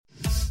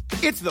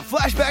It's the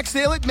flashback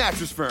sale at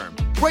Mattress Firm.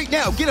 Right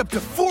now, get up to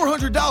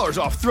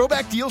 $400 off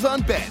throwback deals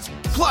on beds.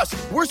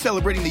 Plus, we're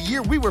celebrating the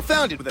year we were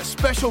founded with a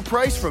special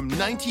price from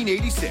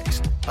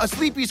 1986. A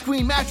Sleepy's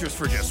Queen mattress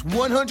for just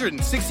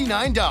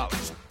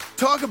 $169.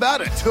 Talk about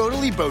a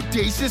totally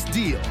bodacious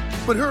deal.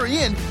 But hurry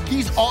in,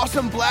 these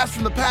awesome blast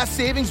from the past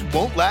savings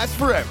won't last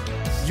forever.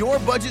 Your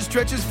budget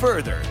stretches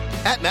further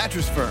at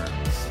Mattress Firm.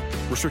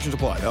 Restrictions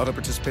apply. Valid at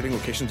participating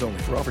locations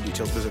only. For offer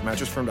details, visit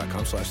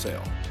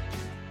mattressfirm.com/sale.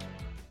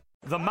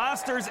 The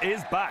Masters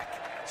is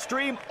back.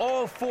 Stream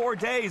all 4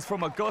 days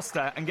from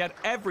Augusta and get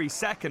every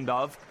second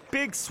of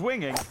big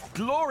swinging,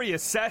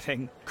 glorious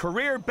setting,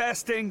 career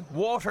besting,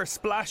 water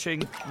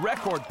splashing,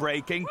 record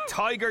breaking,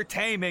 tiger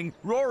taming,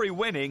 Rory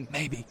winning,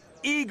 maybe,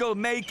 eagle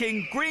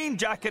making, green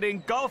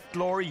jacketing, golf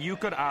glory you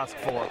could ask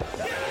for.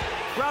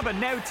 Grab a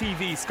Now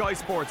TV Sky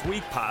Sports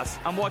Week Pass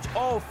and watch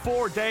all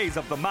 4 days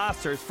of the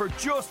Masters for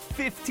just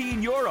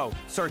 €15.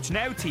 Search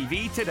Now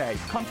TV today.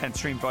 Content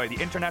streamed via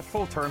the internet.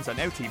 Full terms at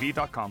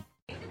nowtv.com.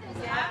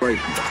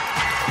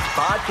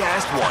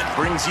 Podcast One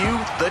brings you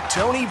The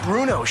Tony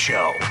Bruno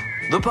Show,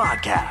 the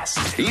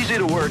podcast. Easy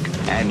to work,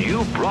 and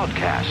you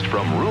broadcast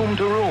from room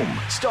to room.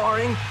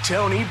 Starring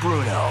Tony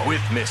Bruno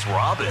with Miss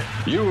Robin.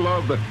 You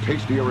love the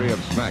tasty array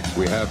of snacks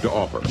we have to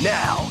offer.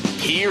 Now,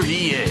 here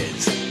he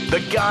is,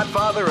 the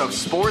godfather of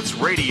sports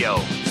radio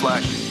 /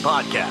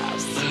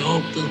 podcast. I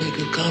hope that they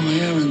could come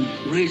here and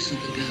race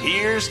it together.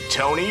 Here's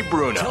Tony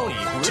Bruno.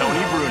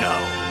 Tony Bruno.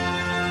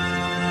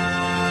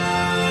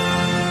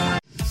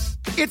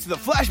 It's the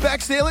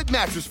flashback sale at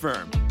Mattress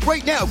Firm.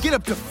 Right now, get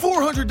up to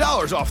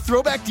 $400 off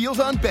throwback deals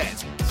on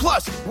beds.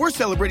 Plus, we're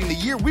celebrating the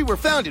year we were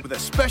founded with a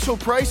special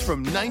price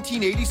from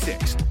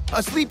 1986.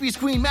 A Sleepy's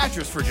Queen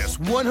mattress for just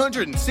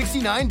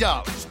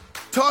 $169.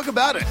 Talk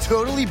about a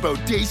totally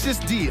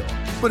bodacious deal.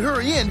 But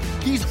hurry in,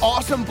 these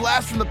awesome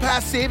blast from the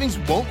past savings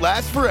won't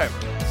last forever.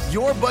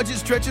 Your budget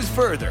stretches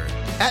further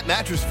at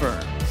Mattress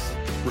Firm.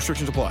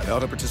 Restrictions apply.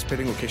 Valid at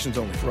participating locations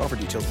only. For offer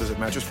details, visit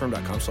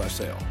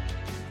mattressfirm.com/sale.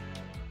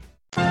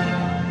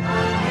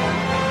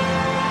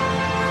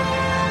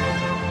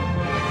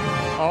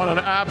 On an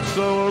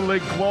absolutely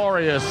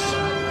glorious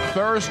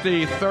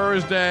thirsty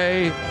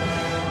Thursday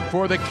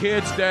for the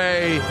Kids'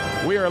 Day,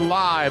 we are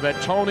live at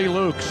Tony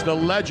Luke's, the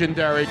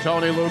legendary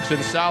Tony Luke's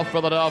in South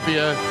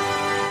Philadelphia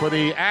for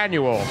the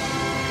annual,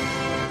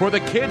 for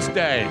the Kids'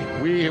 Day.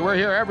 We're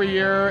here every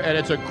year, and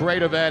it's a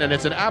great event, and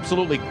it's an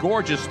absolutely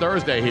gorgeous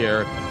Thursday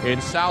here in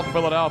South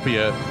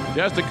Philadelphia,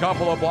 just a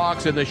couple of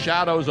blocks in the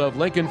shadows of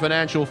Lincoln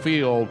Financial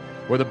Field,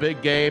 where the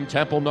big game,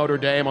 Temple Notre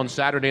Dame on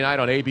Saturday night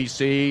on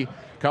ABC,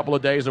 couple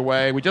of days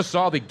away. We just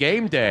saw the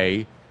game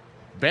day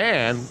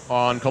van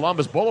on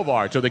Columbus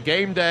Boulevard. So the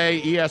game day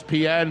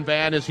ESPN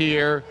van is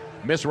here.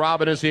 Miss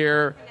Robin is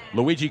here.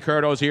 Luigi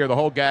Curto's here. The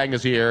whole gang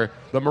is here.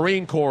 The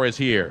Marine Corps is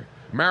here.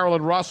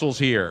 Marilyn Russell's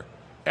here.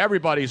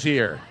 Everybody's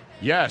here.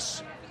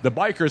 Yes, the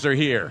bikers are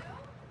here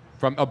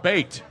from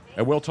Abate.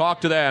 And we'll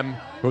talk to them,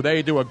 who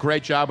they do a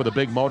great job with a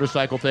big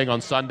motorcycle thing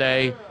on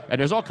Sunday. And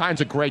there's all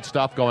kinds of great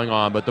stuff going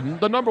on. But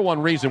the number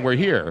one reason we're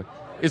here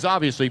is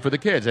obviously for the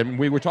kids. And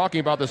we were talking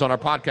about this on our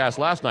podcast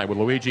last night with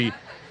Luigi.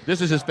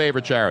 This is his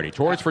favorite charity,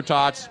 Toys for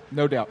Tots.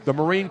 No doubt. The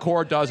Marine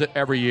Corps does it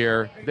every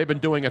year. They've been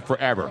doing it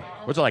forever.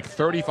 What's it, like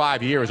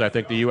 35 years, I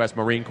think, the U.S.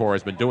 Marine Corps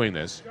has been doing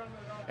this.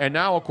 And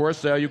now, of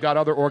course, you've got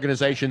other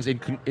organizations in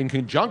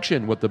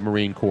conjunction with the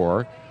Marine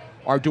Corps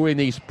are doing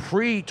these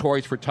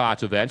pre-Toys for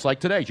Tots events. Like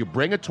today, you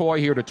bring a toy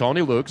here to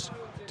Tony Luke's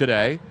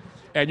today,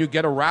 and you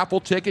get a raffle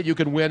ticket. You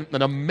can win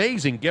an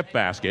amazing gift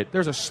basket.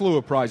 There's a slew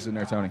of prizes in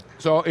there, Tony.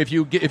 So if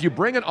you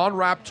bring an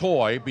unwrapped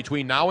toy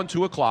between now and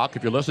 2 o'clock,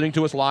 if you're listening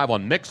to us live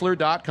on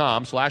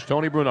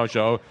Mixler.com/Tony Bruno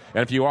Show,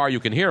 and if you are, you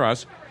can hear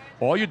us,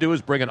 all you do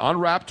is bring an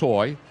unwrapped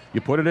toy,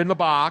 you put it in the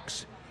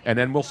box, and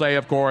then we'll say,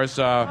 of course,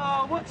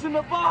 what's in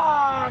the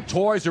box?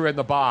 Toys are in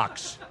the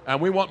box, and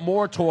we want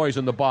more toys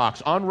in the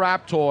box.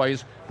 Unwrapped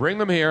toys, bring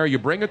them here. You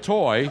bring a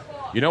toy.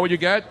 You know what you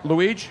get,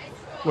 Luigi?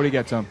 What do you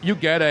get, Tom? You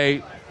get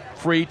a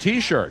free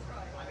T-shirt.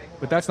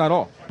 But that's not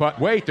all. But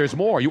wait, there's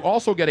more. You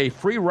also get a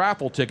free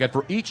raffle ticket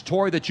for each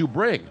toy that you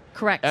bring.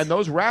 Correct. And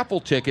those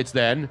raffle tickets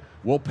then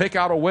will pick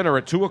out a winner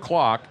at 2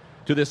 o'clock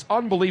to this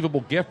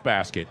unbelievable gift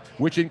basket,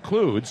 which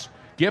includes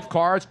gift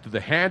cards to the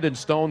Hand and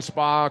Stone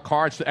Spa,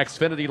 cards to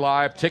Xfinity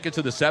Live, tickets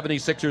to the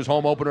 76ers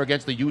home opener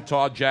against the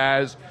Utah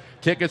Jazz,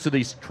 tickets to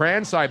the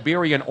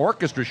Trans-Siberian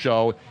Orchestra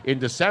show in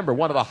December,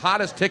 one of the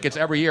hottest tickets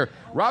every year.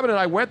 Robin and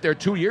I went there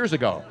 2 years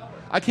ago.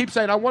 I keep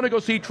saying, I want to go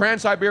see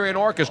Trans-Siberian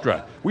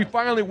Orchestra. We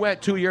finally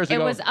went 2 years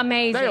ago. It was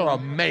amazing. They are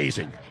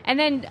amazing. And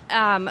then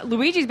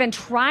Luigi's been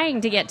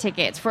trying to get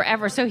tickets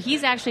forever, so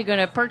he's actually going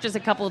to purchase a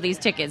couple of these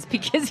tickets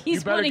because he's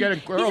You better get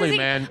it early,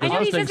 man. I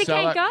know, he says he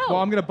can't go. Well,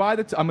 I'm going to buy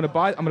I'm going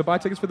to buy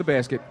tickets for the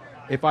basket.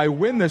 If I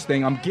win this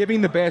thing, I'm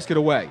giving the basket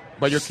away.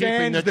 But you're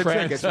keeping the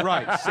tickets,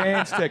 right?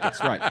 Sans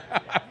tickets, right?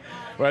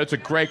 Well, it's a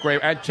great,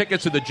 and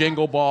tickets to the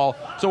Jingle Ball.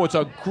 So it's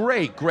a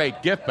great,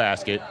 great gift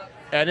basket,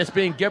 and it's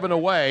being given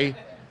away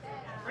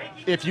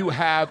if you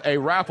have a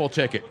raffle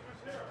ticket.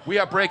 We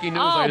have breaking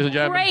news, ladies and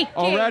gentlemen.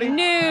 Breaking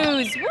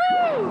news!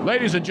 Woo!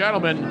 Ladies and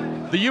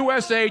gentlemen, The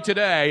USA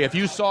Today, if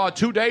you saw it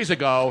 2 days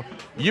ago,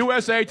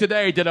 USA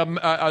Today did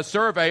a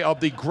survey of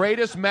the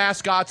greatest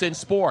mascots in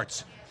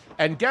sports.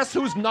 And guess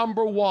who's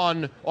number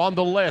one on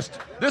the list?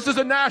 This is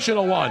a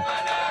national one.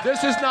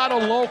 This is not a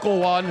local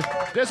one.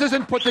 This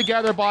isn't put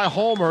together by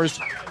homers.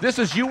 This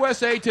is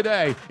USA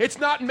Today. It's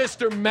not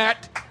Mr.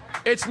 Met.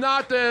 It's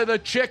not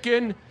the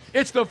chicken.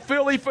 It's the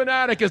Phillie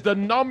Phanatic is the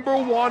number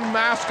one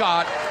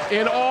mascot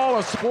in all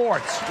of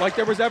sports. Like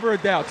there was ever a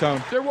doubt,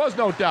 Tone. There was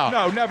no doubt.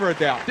 No, never a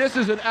doubt. This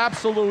is an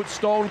absolute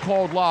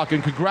stone-cold lock,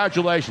 and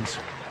congratulations.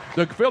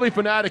 The Phillie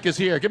Phanatic is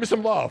here. Give me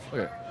some love.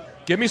 Okay.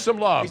 Give me some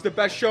love. He's the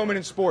best showman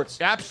in sports.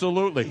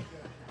 Absolutely.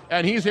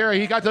 And he's here.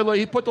 He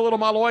put the little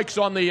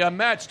Maloiks on the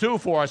Mets, too,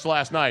 for us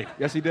last night.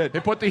 Yes, he did. He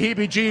put the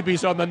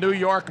heebie-jeebies on the New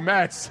York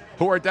Mets,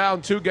 who are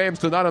down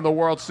 2-0 in the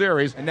World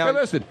Series. And now, hey,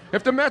 listen,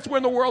 if the Mets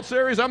win the World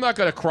Series, I'm not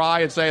going to cry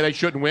and say they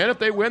shouldn't win. If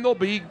they win,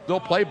 they'll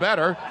play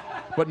better.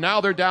 But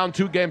now they're down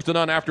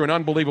 2-0 after an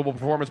unbelievable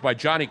performance by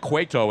Johnny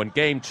Cueto in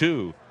Game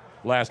 2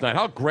 last night.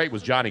 How great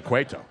was Johnny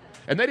Cueto?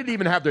 And they didn't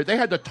even have they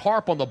had the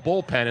tarp on the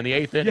bullpen in the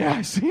 8th inning. Yeah,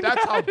 I see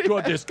That's how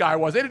good this guy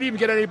was. They didn't even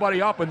get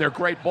anybody up in their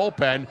great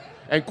bullpen.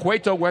 And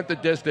Cueto went the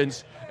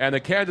distance, and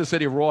the Kansas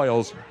City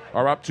Royals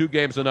are up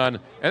 2-0. And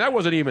that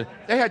wasn't even,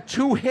 they had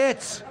 2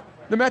 hits.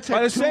 The Mets had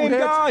by the 2 same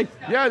hits. Guy.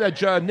 Yeah,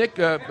 that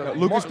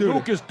Lucas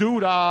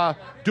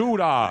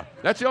Duda.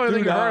 That's the only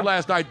thing you heard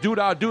last night,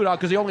 Duda,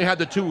 because he only had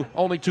the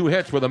only 2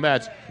 hits for the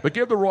Mets. But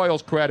give the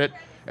Royals credit,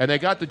 and they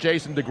got the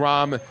Jason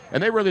DeGrom,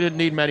 and they really didn't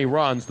need many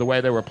runs the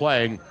way they were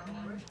playing.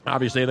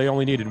 Obviously, they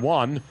only needed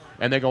 1,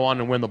 and they go on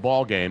and win the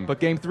ball game.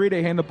 But Game 3,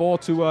 they hand the ball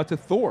to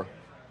Thor.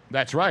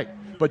 That's right.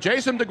 But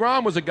Jason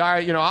DeGrom was a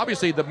guy,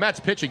 obviously the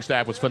Mets pitching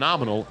staff was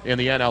phenomenal in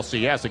the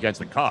NLCS against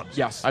the Cubs.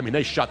 Yes. I mean,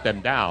 they shut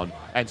them down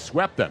and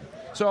swept them.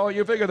 So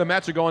you figure the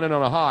Mets are going in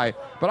on a high.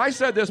 But I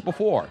said this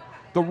before.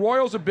 The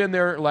Royals have been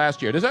there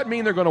last year. Does that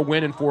mean they're going to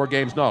win in 4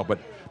 games? No. But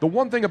the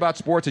one thing about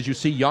sports is you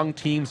see young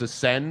teams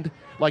ascend,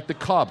 like the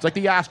Cubs, like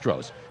the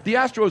Astros. The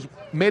Astros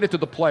made it to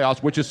the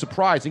playoffs, which is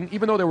surprising.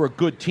 Even though they were a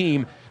good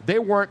team, they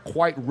weren't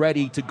quite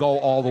ready to go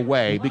all the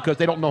way because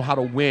they don't know how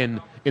to win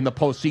in the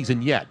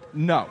postseason yet.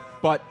 No.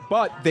 But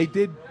they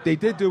did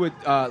do it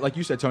like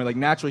you said, Tony, like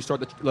naturally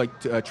start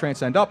to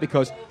transcend up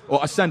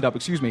ascend up,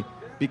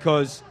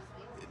 because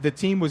the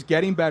team was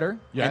getting better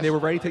and they were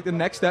ready to take the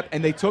next step,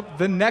 and they took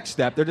the next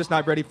step. They're just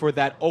not ready for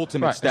that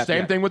ultimate step. The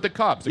same thing with the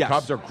Cubs. The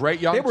Cubs are a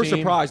great young team. They were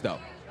surprised though.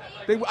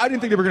 I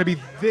didn't think they were going to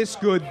be this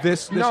good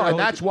this No, early. and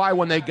that's why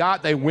when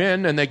they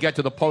win and they get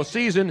to the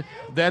postseason,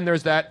 then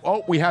there's that,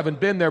 we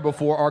haven't been there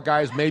before. Our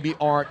guys maybe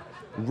aren't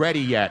ready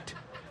yet.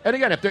 And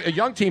again, if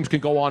young teams can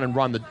go on and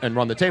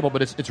run the table,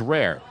 but it's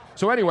rare.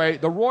 So anyway,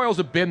 the Royals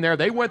have been there.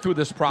 They went through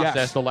this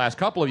process the last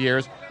couple of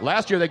years.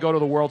 Last year they go to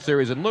the World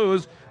Series and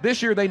lose.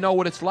 This year they know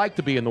what it's like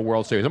to be in the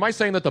World Series. Am I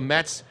saying that the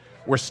Mets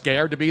were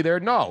scared to be there?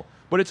 No.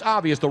 But it's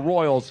obvious the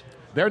Royals,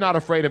 they're not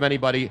afraid of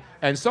anybody.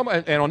 And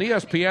on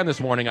ESPN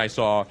this morning I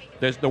saw,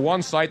 there's the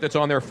one site that's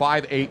on there,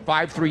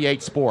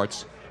 538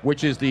 Sports,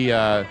 which is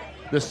the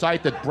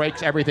site that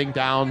breaks everything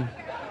down.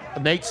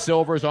 Nate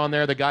Silver's on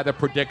there, the guy that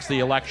predicts the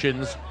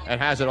elections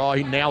and has it all.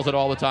 He nails it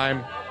all the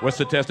time with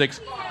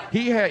statistics.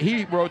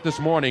 He wrote this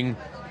morning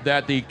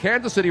that the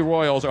Kansas City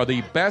Royals are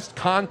the best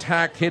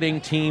contact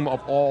hitting team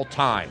of all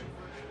time.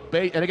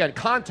 And again,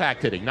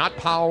 contact hitting, not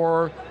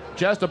power,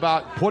 just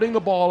about putting the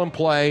ball in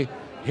play,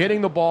 hitting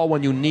the ball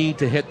when you need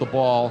to hit the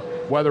ball,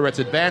 whether it's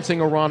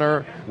advancing a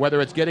runner, whether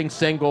it's getting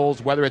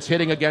singles, whether it's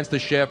hitting against the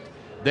shift.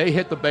 They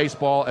hit the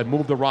baseball and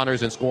move the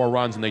runners and score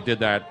runs, and they did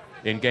that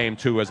in Game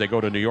 2 as they go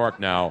to New York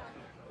now.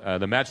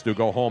 The Mets do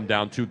go home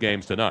down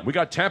 2-0. We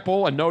got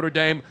Temple and Notre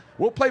Dame.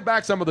 We'll play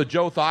back some of the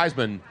Joe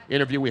Theismann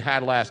interview we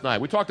had last night.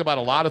 We talked about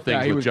a lot of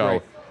things with Joe.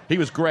 Great. He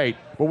was great.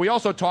 But we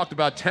also talked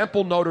about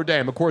Temple, Notre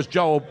Dame. Of course,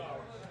 Joe,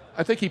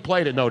 I think he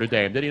played at Notre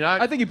Dame, did he not?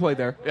 I think he played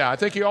there. Yeah, I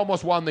think he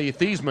almost won the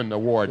Theismann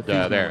Award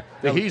there.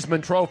 The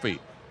Heisman Trophy,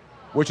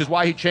 which is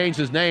why he changed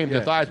his name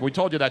to Theismann. We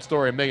told you that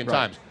story a million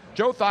times.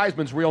 Joe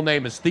Theismann's real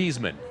name is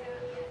Theismann.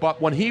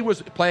 But when he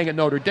was playing at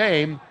Notre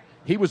Dame,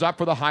 he was up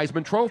for the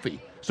Heisman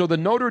Trophy. So the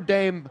Notre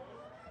Dame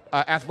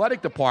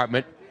athletic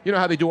department, you know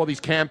how they do all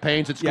these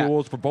campaigns at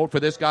schools for vote for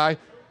this guy?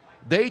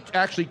 They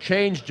actually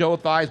changed Joe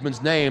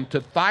Theismann's name to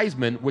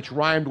Theismann, which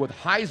rhymed with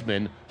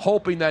Heisman,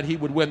 hoping that he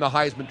would win the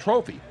Heisman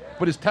Trophy.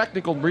 But his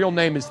technical real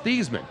name is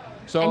Theismann.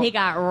 And he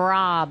got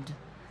robbed.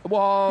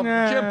 Well,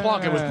 Jim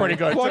Plunkett was pretty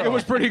good. Plunkett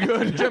was pretty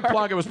good. Jim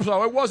Plunkett was.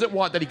 So it wasn't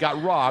one that he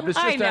got robbed.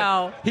 It's just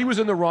that he was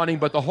in the running,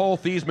 but the whole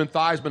Theismann,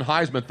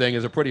 Heisman thing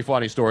is a pretty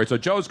funny story. So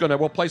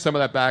we'll play some of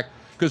that back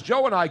because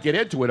Joe and I get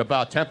into it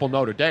about Temple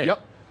Notre Dame.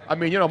 Yep. I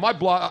mean, my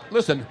blog.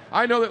 Listen,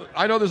 I know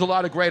there's a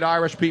lot of great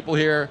Irish people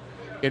here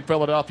in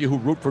Philadelphia who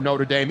root for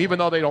Notre Dame, even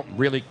though they don't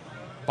really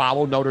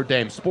follow Notre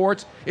Dame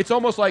sports. It's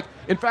almost like,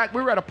 in fact,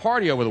 we were at a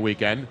party over the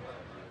weekend,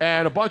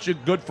 and a bunch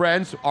of good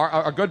friends,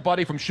 our good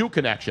buddy from Shoe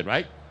Connection,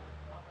 right?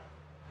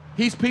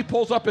 He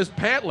pulls up his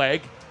pant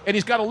leg, and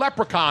he's got a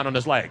leprechaun on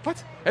his leg.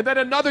 What? And then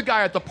another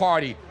guy at the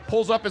party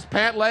pulls up his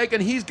pant leg,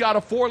 and he's got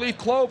a 4-leaf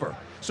clover.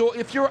 So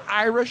if you're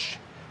Irish,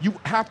 you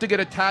have to get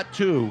a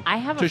tattoo I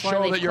have to a show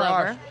four-leaf that you're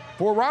clover. Irish.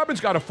 Four Robin's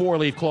got a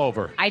 4-leaf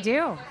clover. I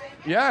do.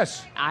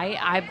 Yes.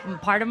 I'm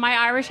part of my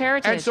Irish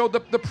heritage. And so the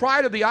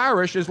pride of the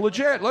Irish is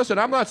legit. Listen,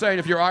 I'm not saying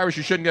if you're Irish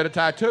you shouldn't get a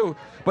tattoo,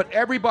 but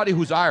everybody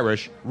who's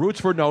Irish roots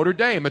for Notre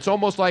Dame. It's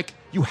almost like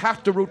you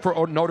have to root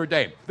for Notre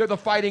Dame. They're the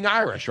Fighting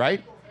Irish,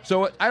 right?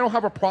 So I don't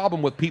have a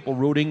problem with people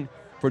rooting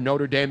for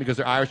Notre Dame because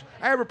they're Irish.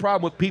 I have a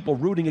problem with people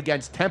rooting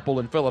against Temple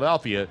in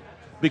Philadelphia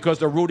because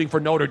they're rooting for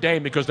Notre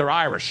Dame because they're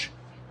Irish.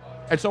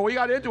 And so we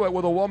got into it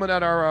with a woman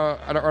at our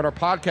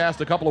podcast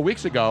a couple of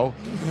weeks ago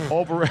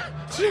over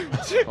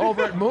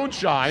at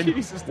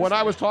Moonshine when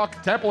I was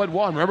talking. Temple had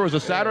won. Remember, it was a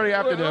Saturday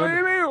afternoon. What do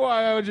you mean?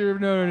 Why would you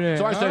know Notre Dame?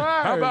 So I said,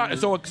 how about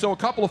so a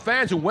couple of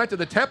fans who went to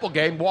the Temple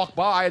game walked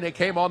by and they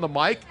came on the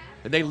mic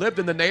and they lived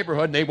in the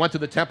neighborhood and they went to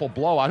the Temple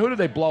blowout. Who did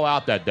they blow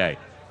out that day?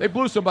 They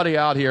blew somebody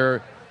out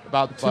here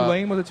about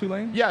Tulane. Was it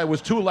Tulane? Yeah, it was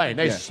Tulane.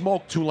 They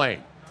smoked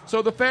Tulane.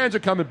 So the fans are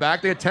coming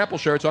back. They had Temple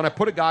shirts on. I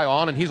put a guy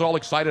on, and he's all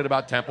excited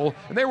about Temple.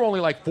 And they were only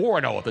like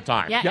 4-0 at the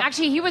time. Yeah,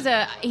 actually,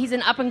 he's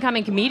an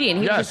up-and-coming comedian.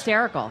 He was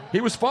hysterical.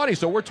 He was funny.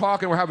 So we're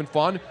talking, we're having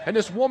fun. And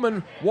this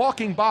woman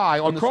walking by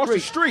on across the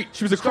street.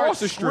 She was across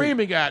the street.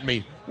 Screaming at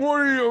me,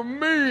 what do you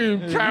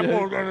mean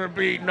Temple's going to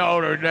beat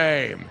Notre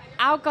Dame?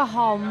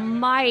 Alcohol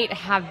might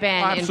have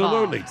been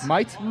Absolutely.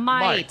 involved.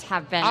 Might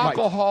have been.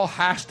 Alcohol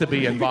has to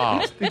be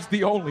involved. It's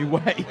the only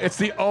way. It's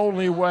the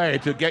only way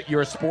to get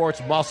your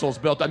sports muscles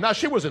built up. Now,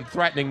 she wasn't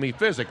threatening me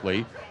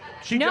physically.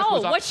 She just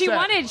was what she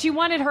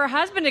wanted her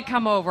husband to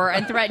come over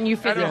and threaten you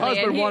physically. And her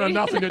husband wanted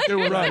nothing to do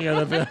with any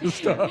of the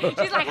stuff.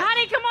 She's like,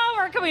 honey, come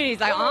over. Come here. He's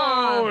like,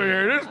 oh,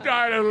 here. This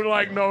guy doesn't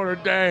like Notre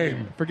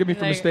Dame. Forgive me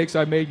for mistakes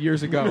I made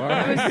years ago. All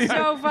right? It was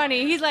so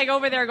funny. He's like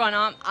over there going,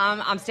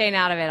 I'm staying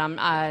out of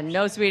it.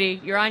 No,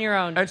 sweetie, you're on your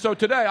own. And so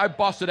today I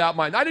busted out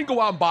mine. I didn't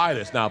go out and buy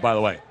this now, by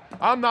the way.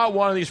 I'm not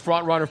one of these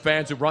front-runner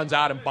fans who runs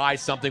out and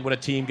buys something when a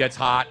team gets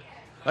hot.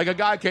 Like a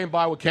guy came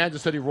by with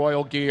Kansas City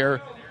Royal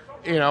gear,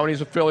 and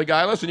he's a Philly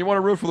guy. Listen, you want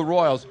to root for the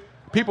Royals.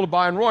 People are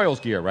buying Royals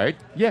gear, right?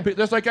 Yeah.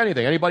 Just like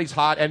anything. Anybody's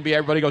hot, NBA,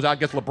 everybody goes out and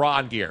gets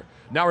LeBron gear.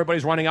 Now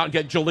everybody's running out and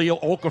getting Jahlil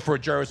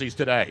Okafor jerseys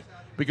today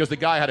because the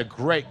guy had a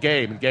great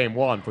game in Game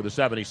 1 for the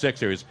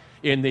 76ers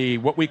in the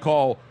what we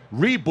call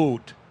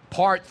Reboot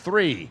Part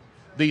 3,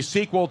 the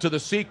sequel to the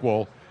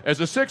sequel. As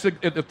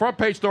the front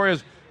page story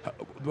is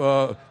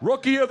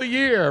Rookie of the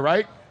Year,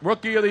 right?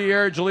 Rookie of the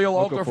Year,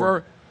 Jahlil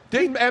Okafor.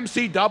 Didn't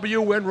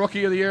MCW win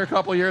Rookie of the Year a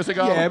couple of years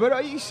ago? Yeah,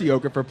 but you see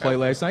Okafor play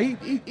last night.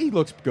 He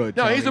looks good.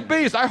 No, he's a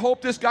beast. I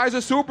hope this guy's a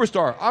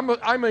superstar. I'm a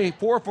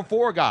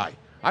 4-for-4 guy.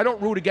 I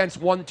don't root against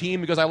one team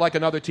because I like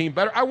another team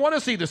better. I want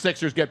to see the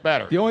Sixers get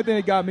better. The only thing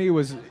that got me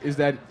is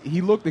that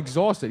he looked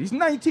exhausted. He's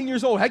 19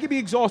 years old. How can he be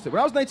exhausted?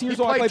 When I was 19 years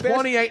old, I played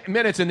 28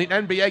 minutes in the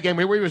NBA game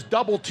where he was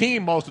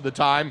double-teamed most of the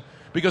time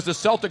because the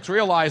Celtics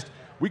realized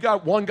we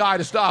got one guy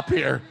to stop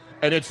here,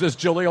 and it's this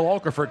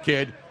Jahlil Okafor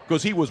kid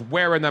because he was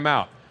wearing them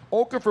out.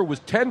 Okafor was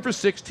 10 for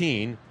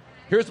 16.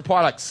 Here's the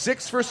product: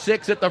 6 for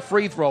 6 at the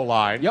free throw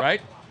line. Yep.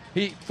 Right?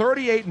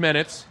 38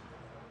 minutes,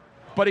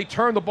 but he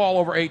turned the ball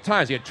over 8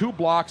 times. He had 2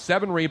 blocks,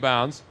 7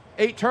 rebounds,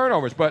 8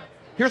 turnovers. But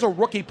here's a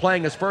rookie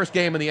playing his first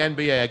game in the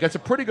NBA against a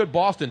pretty good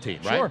Boston team,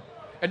 right? Sure.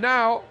 And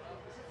now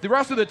the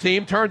rest of the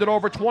team turned it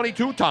over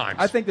 22 times.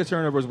 I think the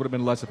turnovers would have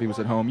been less if he was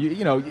at home.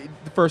 You know,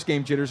 the first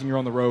game jitters and you're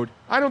on the road.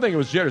 I don't think it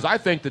was jitters. I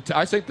think the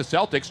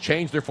Celtics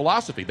changed their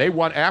philosophy. They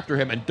went after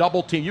him and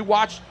double team. You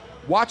watch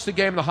the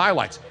game in the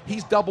highlights.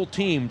 He's double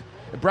teamed.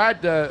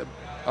 Brad,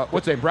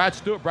 what's his name? Brad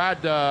Stewart.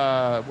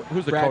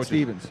 Who's the coach?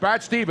 Stevens.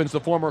 Brad Stevens,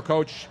 the former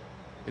coach,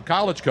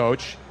 college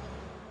coach,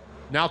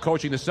 now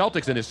coaching the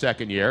Celtics in his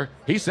second year.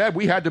 He said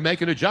we had to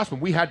make an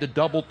adjustment. We had to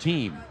double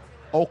team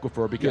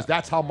Okafor because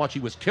that's how much he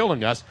was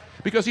killing us.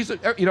 Because he's,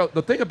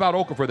 the thing about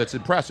Okafor that's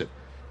impressive,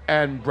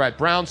 and Brett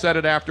Brown said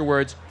it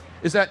afterwards,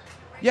 is that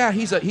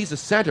he's a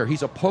center,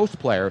 he's a post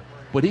player,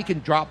 but he can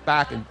drop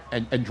back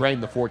and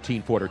drain the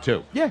 14-footer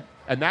too. Yeah.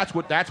 And that's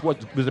what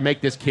does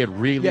make this kid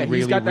really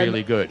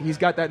good. He's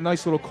got that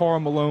nice little Karl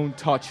Malone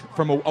touch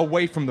from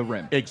away from the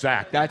rim.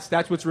 Exactly.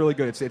 That's what's really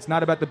good. It's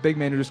not about the big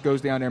man who just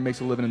goes down there and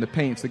makes a living in the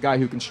paint. It's the guy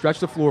who can stretch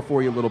the floor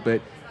for you a little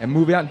bit and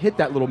move out and hit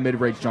that little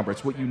mid-range jumper.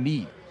 It's what you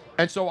need.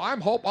 And so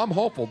I'm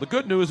hopeful. The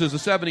good news is the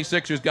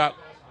 76ers got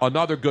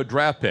another good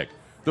draft pick.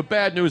 The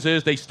bad news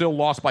is they still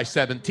lost by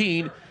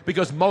 17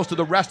 because most of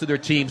the rest of their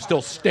team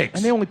still stinks.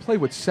 And they only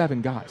played with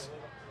 7 guys.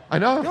 I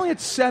know. They only had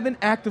 7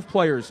 active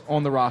players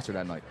on the roster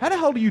that night. How the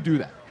hell do you do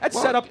that?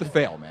 That's set up to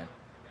fail, man.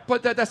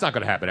 But that's not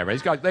going to happen ever.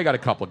 They got a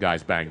couple of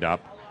guys banged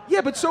up.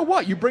 Yeah, but so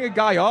what? You bring a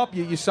guy up,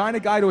 you sign a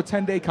guy to a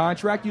 10-day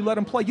contract, you let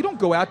him play. You don't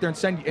go out there and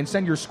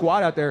send your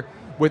squad out there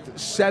with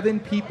 7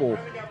 people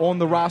on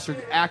the roster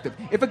active.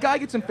 If a guy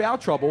gets in foul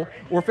trouble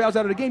or fouls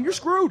out of the game, you're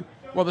screwed.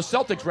 Well, the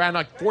Celtics ran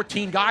like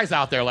 14 guys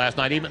out there last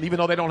night, even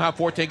though they don't have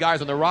 14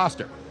 guys on their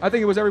roster. I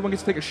think it was everyone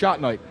gets to take a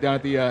shot night down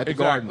at the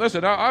Garden.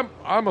 Listen,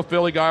 I'm a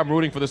Philly guy. I'm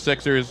rooting for the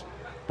Sixers,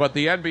 but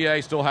the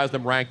NBA still has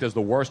them ranked as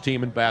the worst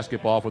team in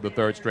basketball for the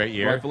 3rd straight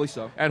year. Rightfully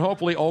so. And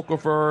hopefully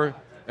Okafor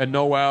and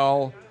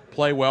Noel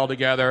play well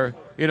together.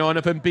 And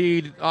if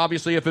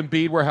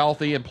Embiid were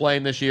healthy and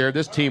playing this year,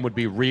 this team would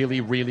be really,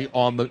 really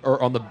on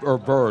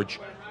the verge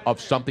of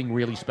something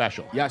really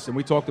special. Yes, and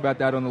we talked about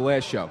that on the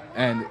last show.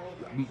 And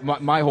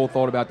my whole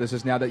thought about this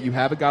is now that you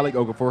have a guy like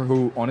Okafor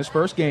who, on his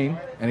first game,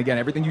 and again,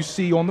 everything you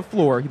see on the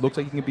floor, he looks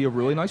like he can be a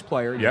really nice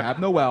player. You have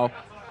Noel.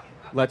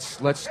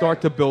 Let's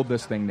start to build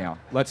this thing now.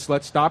 Let's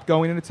stop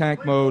going into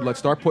tank mode. Let's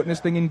start putting this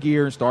thing in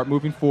gear and start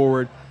moving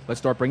forward. Let's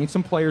start bringing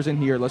some players in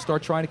here. Let's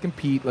start trying to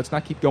compete. Let's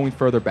not keep going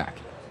further back.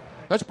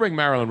 Let's bring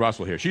Marilyn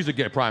Russell here. She's a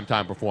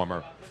primetime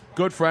performer.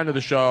 Good friend of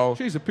the show.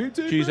 She's a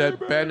PT. She's at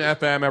Ben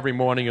FM every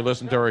morning. You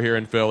listen to her here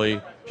in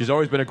Philly. She's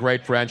always been a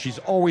great friend. She's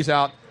always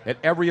out at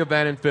every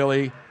event in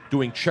Philly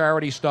doing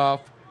charity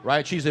stuff,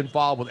 right? She's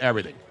involved with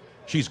everything.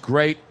 She's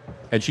great,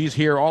 and she's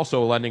here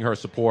also lending her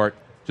support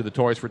to the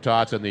Toys for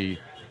Tots and the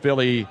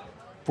Philly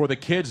for the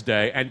Kids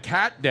Day and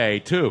Cat Day,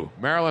 too.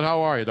 Marilyn,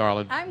 how are you,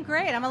 darling? I'm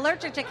great. I'm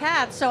allergic to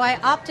cats, so I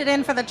opted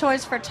in for the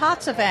Toys for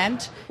Tots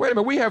event. Wait a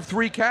minute. We have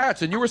 3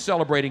 cats, and you were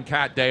celebrating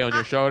Cat Day on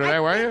your show today,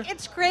 were you?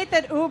 It's great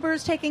that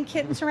Uber's taking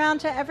kittens around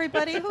to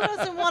everybody. Who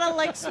doesn't want to,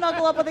 like,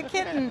 snuggle up with a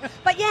kitten?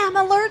 But, yeah, I'm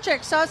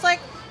allergic, so I was like,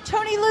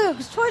 Tony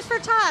Luke's, Toys for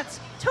Tots,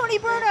 Tony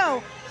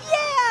Bruno.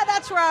 Yeah,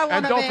 that's where I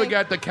want to be. And don't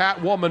forget the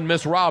Catwoman,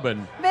 Miss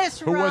Robin.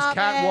 Who was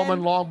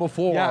Catwoman long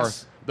before.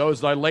 Yes.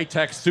 Those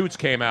latex suits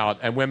came out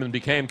and women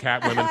became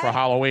Catwomen for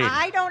Halloween.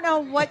 I don't know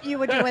what you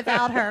would do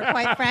without her,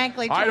 quite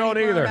frankly. I don't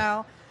either.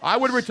 Bruno. I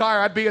would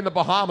retire. I'd be in the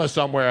Bahamas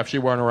somewhere if she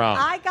weren't around.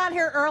 I got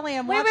here early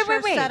and watched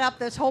her set up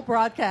this whole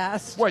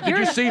broadcast. What, did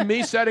you see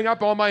me setting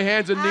up on my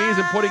hands and knees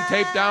and putting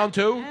tape down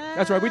too?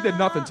 That's right. We did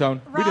nothing,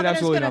 Tone. We did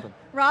absolutely nothing.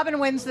 Robin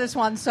wins this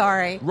one,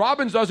 sorry.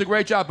 Robin does a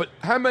great job, but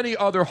how many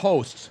other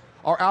hosts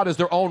are out as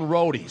their own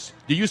roadies?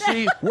 Do you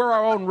see? We're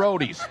our own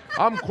roadies.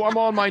 I'm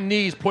on my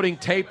knees putting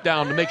tape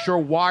down to make sure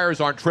wires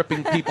aren't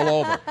tripping people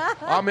over.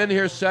 I'm in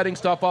here setting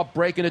stuff up,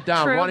 breaking it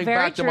down, running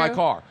back to my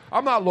car.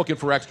 I'm not looking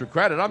for extra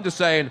credit. I'm just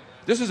saying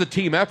this is a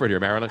team effort here,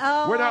 Marilyn.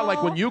 We're not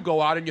like when you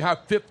go out and you have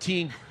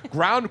 15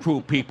 ground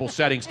crew people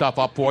setting stuff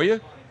up for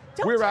you.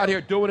 We're out here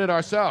doing it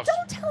ourselves.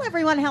 Don't tell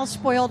everyone how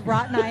spoiled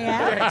rotten I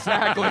am. Yeah,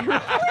 exactly.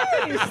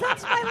 Please,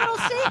 that's my little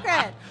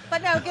secret.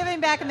 But no,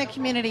 giving back in the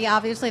community,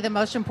 obviously the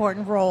most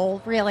important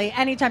role, really,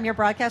 anytime you're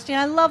broadcasting.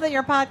 I love that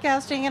you're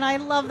podcasting, and I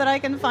love that I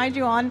can find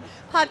you on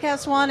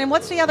Podcast One. And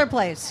what's the other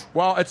place?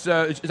 Well, it's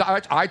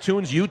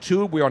iTunes,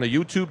 YouTube. We're on a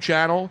YouTube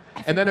channel.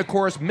 And then, of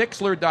course,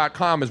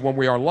 Mixler.com is when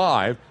we are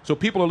live. So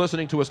people are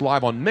listening to us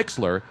live on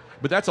Mixler.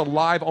 But that's a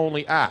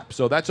live-only app,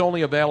 so that's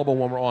only available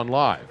when we're on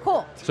live.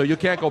 Cool. So you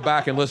can't go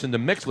back and listen to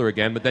Mixler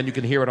again, but then you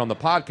can hear it on the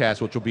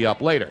podcast, which will be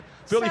up later.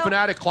 Phillie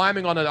Phanatic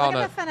climbing on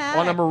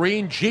a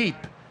Marine Jeep,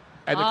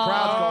 and the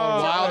crowd's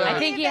going wild. I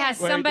think he has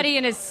somebody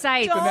in his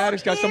sights.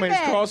 Phanatic's got somebody in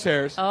his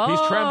crosshairs.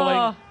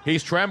 Oh.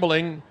 He's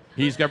trembling.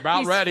 He's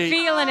about ready. He's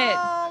feeling it.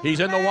 He's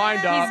in the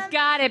wind-up. He's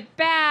got it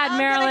bad,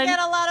 Marilyn. I'm going to get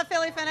a lot of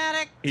Phillie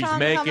Phanatic. He's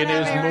making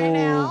his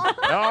move.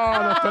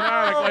 Oh, the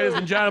Phanatic, ladies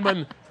and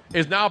gentlemen,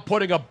 is now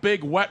putting a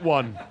big wet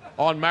one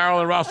on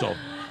Marilyn Russell.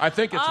 I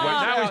think it's wet.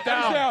 Now he's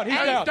down.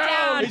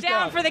 He's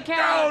down for the count.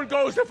 Down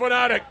goes the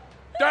Phanatic.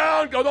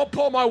 Down go. Don't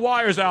pull my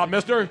wires out,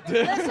 mister.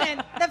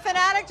 Listen, the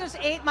Phanatic just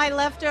ate my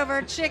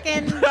leftover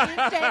chicken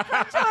cheesesteak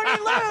from Tony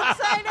Luke's.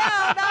 I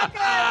know,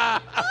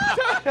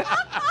 not good.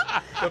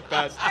 The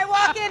best. I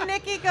walk in,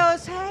 Nikki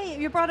goes, hey,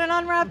 you brought an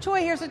unwrapped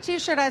toy. Here's a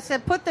T-shirt. I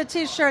said, put the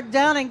T-shirt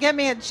down and get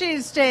me a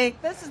cheesesteak.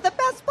 This is the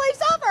best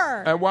place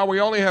ever. And while we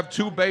only have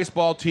 2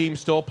 baseball teams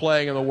still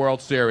playing in the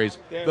World Series,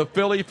 the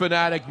Phillie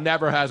Phanatic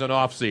never has an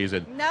off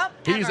season. Nope.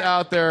 He's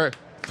out there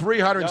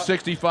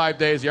 365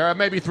 days a year,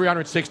 maybe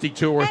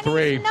 362 or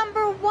 3. He's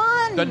number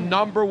 1. The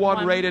number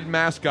 1 rated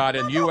mascot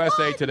in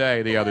USA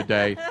Today the other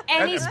day.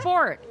 Any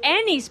sport.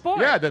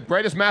 Yeah, the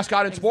greatest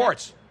mascot in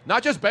sports.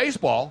 Not just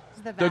baseball.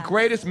 The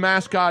greatest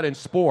mascot in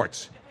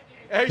sports.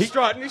 Hey, he's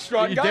strutting.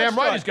 You're damn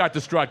right he's got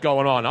the strut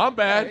going on. I'm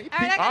bad.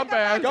 I'm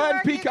bad. Go ahead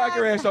and peacock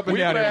your ass up and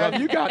down here, brother.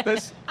 You got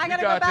this. I got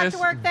to go back to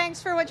work.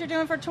 Thanks for what you're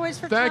doing for Toys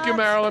for Tots. Thank you,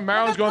 Marilyn.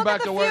 Marilyn's going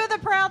back to work. Look at the few,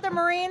 the proud, the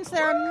Marines.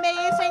 They're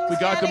amazing. We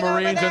got the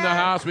Marines in the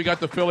house. We got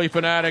the Phillie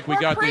Phanatic. We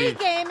got the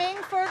pre-gaming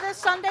for the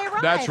Sunday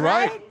ride. That's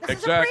right.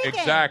 Exactly.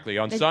 Exactly.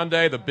 On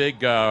Sunday, the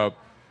big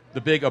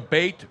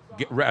Abate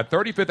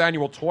 35th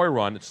annual toy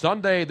run. It's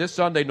this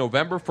Sunday,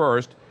 November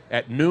 1st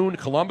at noon,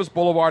 Columbus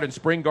Boulevard and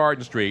Spring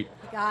Garden Street.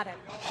 Got it.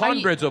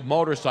 Hundreds of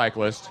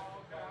motorcyclists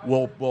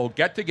will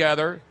get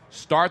together,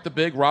 start the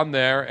big run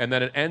there, and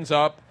then it ends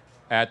up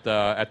at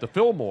the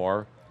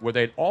Fillmore with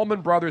an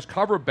Allman Brothers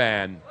cover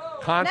band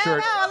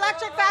concert. No,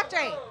 Electric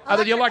Factory.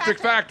 The Electric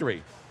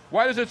Factory.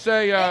 Why does it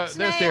say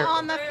this here?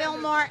 on the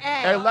Fillmore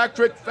A.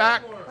 Electric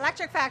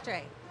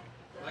Factory.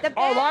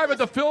 Live at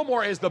the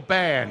Fillmore is the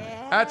band.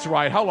 Yeah. That's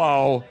right.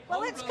 Hello.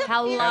 Well, it's good.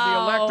 Hello. And the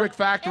Electric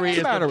Factory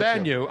is the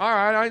venue. All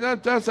right.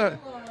 That's a...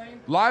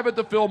 Live at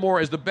the Fillmore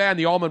is the band,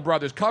 the Allman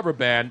Brothers cover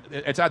band.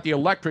 It's at the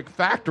Electric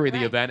Factory,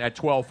 the event, at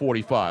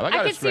 12:45.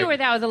 I could see where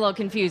that was a little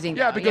confusing.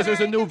 Yeah, because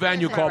there's a new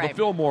venue called the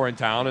Fillmore in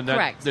town, and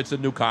Correct. it's a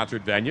new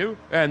concert venue,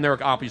 and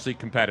they're obviously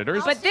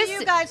competitors. I'll see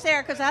you guys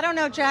there, because I don't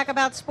know jack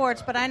about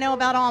sports, but I know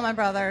about Allman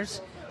Brothers.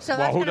 So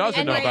well, who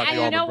doesn't know about the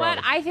And you know Allman what?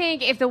 Brothers? I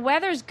think if the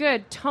weather's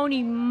good,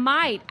 Tony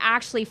might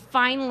actually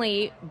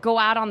finally go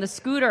out on the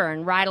scooter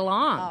and ride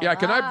along. Yeah,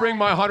 can I bring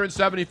my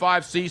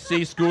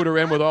 175cc scooter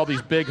in with all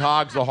these big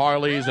hogs, the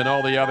Harleys, and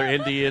all the other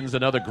Indians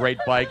and other great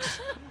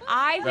bikes?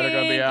 I that are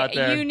gonna be out think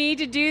there? you need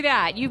to do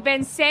that. You've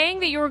been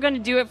saying that you were going to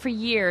do it for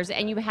years,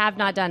 and you have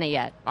not done it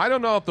yet. I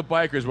don't know if the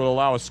bikers will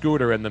allow a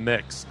scooter in the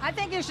mix. I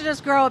think you should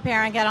just grow a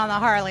pair and get on the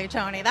Harley,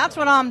 Tony. That's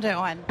what I'm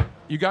doing.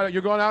 You're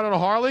going out on a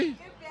Harley?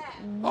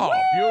 Oh,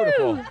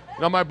 beautiful.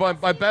 Now, my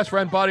best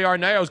friend, Buddy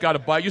Arneo's got a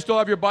bike. You still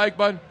have your bike,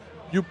 bud?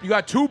 You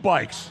got 2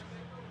 bikes.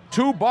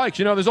 2 bikes.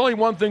 You know, there's only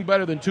one thing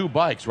better than 2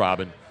 bikes,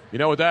 Robin. You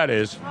know what that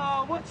is?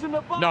 What's in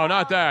the box? No,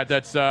 not that.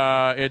 That's,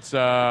 it's,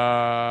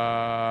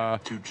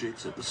 2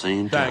 chicks at the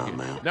same Thank time, you.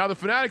 man. Now, the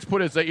Phanatic's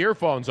put his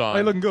earphones on.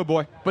 Hey, looking good,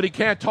 boy. But he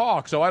can't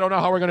talk, so I don't know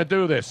how we're going to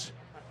do this.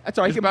 That's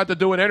all right. He's about to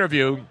do an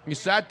interview. He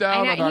sat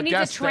down on He our needs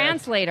guest a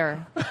stand.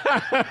 translator.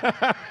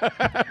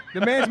 The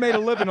man's made a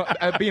living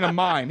at being a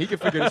mime. He can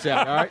figure this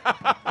out, all right?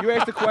 You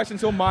ask the questions,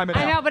 he'll mime it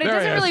out. I know, but it There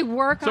he doesn't is. really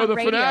work So on the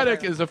radio.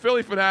 Phanatic is the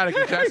Phillie Phanatic.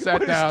 He just sat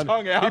put his down.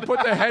 tongue out. He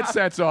put the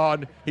headsets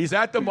on. He's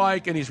at the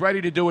mic and he's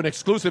ready to do an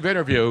exclusive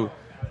interview.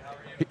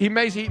 He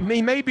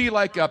may be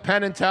like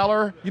Penn and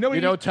Teller. You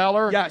know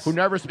Teller? Yes. Who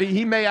never speak.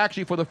 He may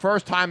actually, for the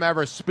first time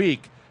ever,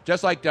 speak.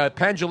 Just like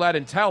Penn, Jillette,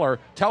 and Teller.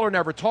 Teller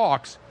never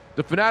talks.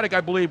 The Phanatic,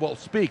 I believe, will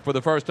speak for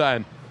the first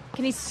time.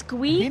 Can he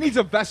squeak? He needs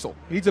a vessel.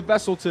 He needs a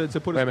vessel to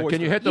put Wait a his minute. voice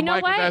Can you hit the You know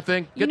mic with what? that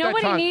thing? You know that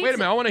what he tongue. needs? Wait a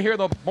minute. I want to hear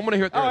the.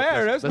 Oh, yeah,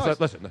 there it is. Nice.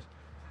 Listen.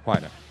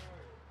 Quiet now.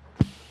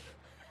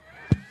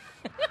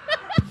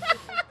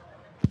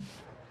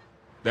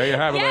 There you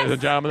have it, Yes. ladies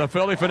and gentlemen. The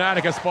Phillie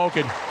Phanatic has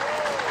spoken.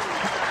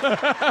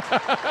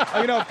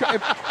 You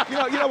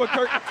know what,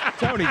 Kirk,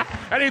 Tony.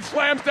 And he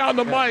slams down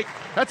the mic.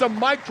 That's a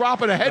mic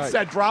drop and a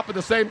headset drop at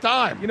the same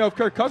time. You know, if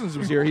Kirk Cousins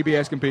was here, he'd be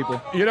asking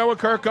people. You know what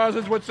Kirk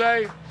Cousins would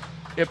say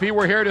if he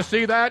were here to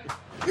see that?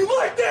 You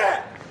like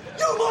that?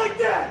 You like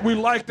that? We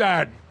like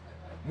that.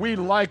 We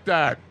like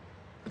that.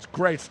 It's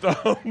great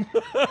stuff. He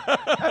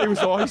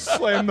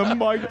slammed the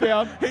mic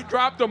down. He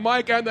dropped the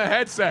mic and the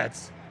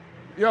headsets.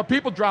 You know,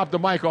 people drop the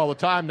mic all the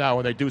time now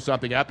when they do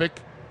something epic.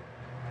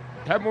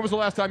 When was the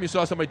last time you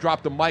saw somebody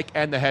drop the mic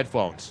and the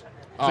headphones?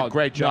 It's a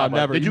great job. No,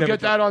 never. Did you never get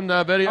that on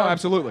video? Oh,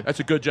 absolutely. That's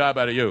a good job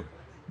out of you.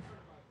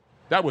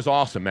 That was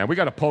awesome, man. We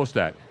got to post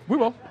that. We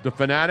will. The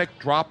Phanatic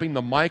dropping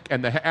the mic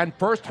and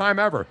first time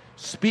ever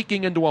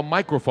speaking into a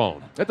microphone.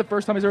 Is that the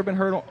first time he's ever been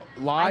heard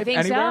live I think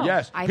anywhere? so.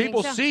 Yes. I think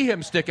People so. see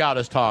him stick out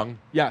his tongue.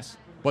 Yes.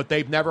 But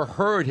they've never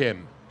heard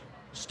him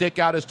stick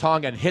out his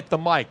tongue and hit the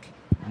mic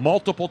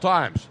multiple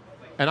times.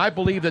 And I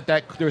believe that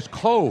there's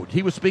code.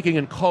 He was speaking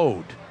in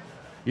code.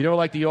 You know,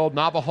 like the old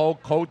Navajo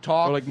code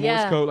talk? Or like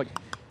Morse code.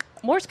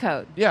 Morse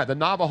code. Yeah, the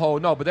Navajo,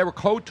 no, but they were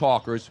code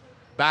talkers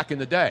back in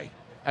the day.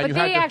 And But you they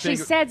had to actually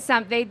figure- said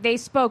something. They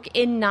spoke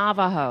in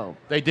Navajo.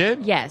 They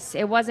did? Yes,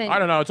 it wasn't. I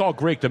don't know. It's all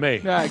Greek to me.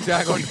 Yeah,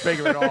 exactly. I couldn't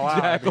figure it all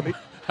Exactly. out.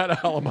 How the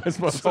hell am I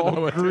supposed It's to all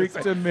know what Greek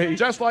say? to me.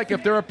 Just like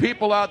if there are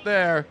people out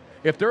there,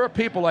 if there are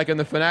people like in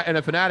the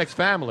Phanatic's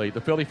family,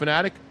 the Phillie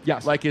Phanatic,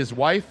 yes, like his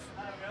wife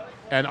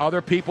and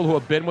other people who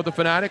have been with the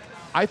Phanatic,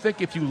 I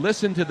think if you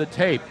listen to the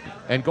tape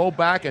and go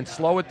back and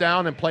slow it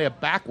down and play it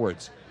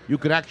backwards, you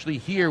could actually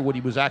hear what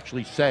he was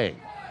actually saying.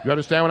 You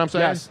understand what I'm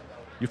saying? Yes.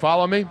 You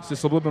follow me? It's a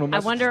subliminal I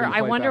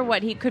message. wonder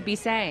what he could be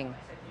saying.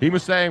 He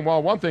was saying,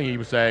 well, one thing he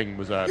was saying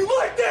was... You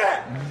like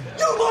that?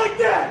 You like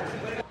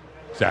that?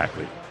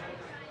 Exactly.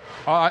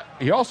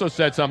 He also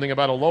said something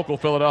about a local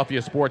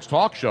Philadelphia sports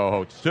talk show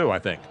host, too, I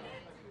think.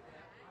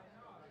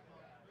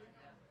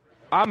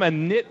 I'm a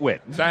nitwit.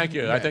 Thank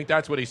you. I think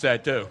that's what he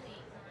said, too.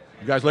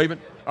 You guys leaving?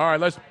 All right,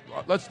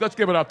 let's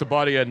give it up to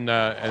Buddy and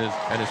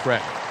his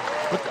friend.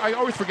 Look, I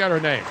always forget her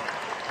name.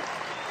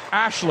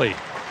 Ashley.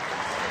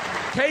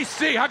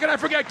 KC. How can I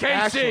forget KC?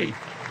 Ashley.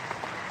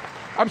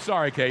 I'm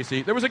sorry,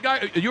 Casey. There was a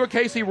guy. Are you a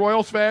KC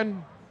Royals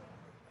fan?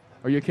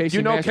 Are you a KC? Do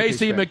you know Masterpiece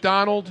KC fan?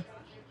 McDonald?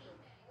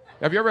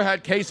 Have you ever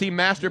had KC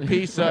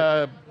Masterpiece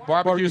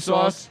barbecue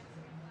sauce?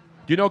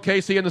 Do you know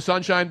KC and the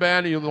Sunshine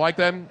Band? Do you like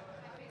them?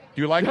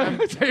 Do you like them?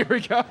 There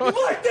we go. You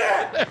like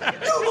that?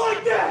 You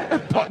like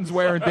that? Button's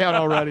wearing down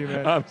already,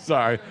 man. I'm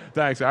sorry.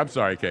 Thanks. I'm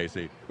sorry,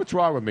 Casey. What's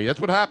wrong with me? That's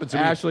what happens.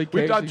 Ashley,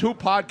 We've done Casey. 2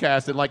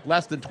 podcasts in like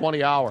less than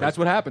 20 hours. That's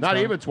what happens, Not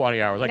huh? even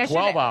 20 hours, like Now,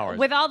 12 hours.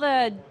 With all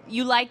the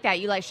you like that,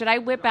 should I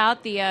whip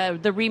out the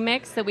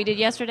remix that we did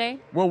yesterday?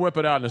 We'll whip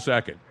it out in a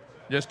second.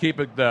 Just keep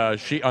it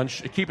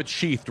keep it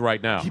sheathed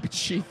right now. Keep it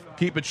sheathed.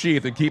 Keep it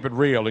sheathed and keep it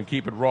real and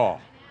keep it raw.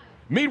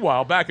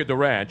 Meanwhile, back at the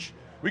ranch,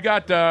 we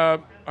got.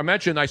 I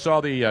mentioned I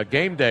saw the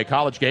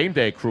college game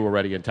day crew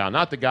already in town.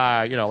 Not the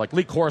guy, like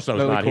Lee Corso's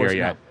No, Lee not here Corso,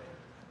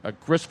 yet.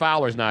 Chris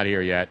Fowler's not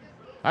here yet.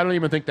 I don't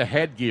even think the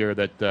headgear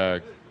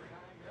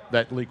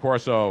that Lee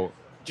Corso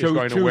is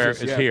going to wear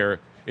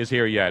is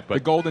here yet. But the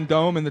Golden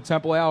Dome and the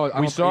Temple Owl.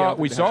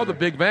 we saw the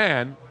big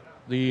van,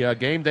 the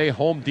game day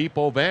Home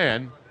Depot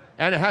van,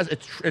 and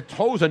it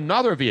tows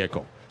another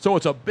vehicle. So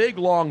it's a big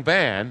long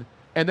van,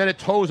 and then it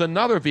tows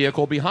another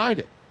vehicle behind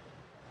it.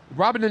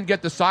 Robin didn't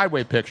get the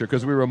sideway picture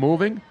because we were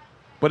moving,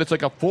 but it's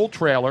like a full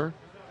trailer,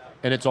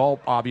 and it's all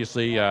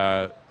obviously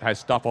has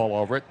stuff all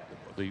over it.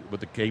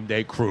 With the game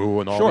day crew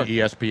and all the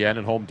ESPN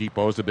and Home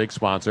Depot is the big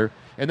sponsor.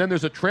 And then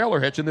there's a trailer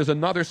hitch, and there's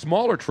another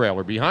smaller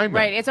trailer behind me.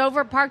 Right, it's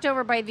parked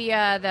over by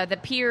the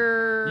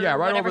pier. Yeah,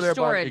 right over there.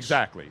 Storage.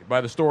 By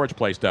the storage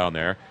place down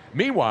there.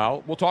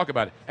 Meanwhile, we'll talk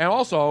about it. And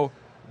also,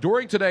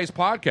 during today's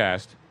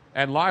podcast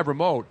and live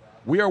remote,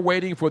 we are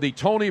waiting for the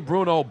Tony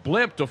Bruno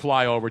blimp to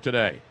fly over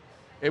today.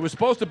 It was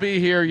supposed to be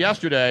here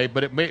yesterday,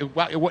 but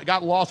it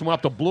got lost and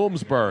went up to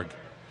Bloomsburg.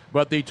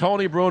 But the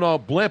Tony Bruno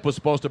blimp was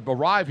supposed to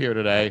arrive here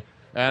today.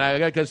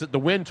 And I guess the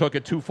wind took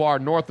it too far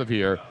north of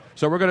here.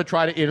 So we're going to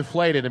try to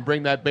inflate it and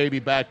bring that baby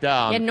back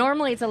down. Yeah,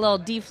 normally it's a little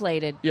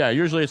deflated. Yeah,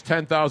 usually it's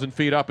 10,000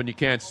 feet up and you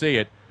can't see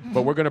it.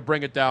 But we're going to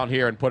bring it down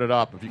here and put it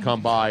up if you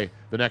come by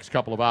the next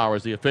couple of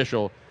hours. The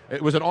official,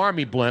 it was an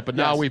Army blimp, but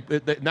now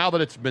now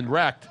that it's been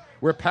wrecked,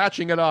 we're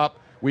patching it up.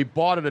 We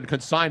bought it at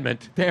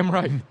consignment. Damn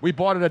right. We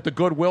bought it at the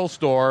Goodwill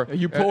store.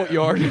 You pull it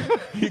yard.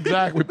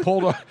 Exactly. We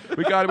pulled.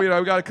 We got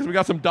because we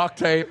got some duct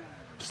tape.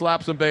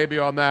 Slap some baby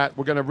on that.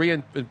 We're going to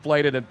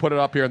re-inflate it and put it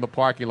up here in the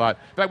parking lot.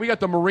 In fact, we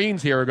got the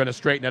Marines here who are going to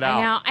straighten it out.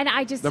 I know, and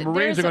I just... The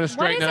Marines are going to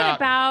straighten it out.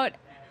 What is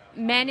it about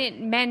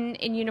men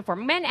in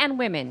uniform, men and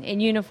women in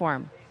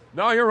uniform?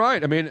 No, you're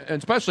right. I mean,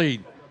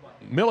 especially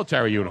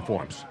military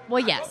uniforms.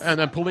 Well, yes. And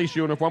then police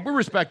uniform. We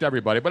respect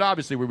everybody, but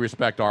obviously we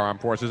respect our armed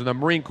forces. And the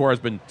Marine Corps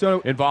has been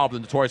involved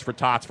in the Toys for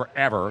Tots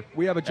forever.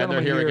 We have a gentleman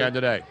and they're here again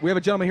today. We have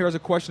a gentleman here who has a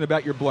question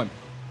about your blimp.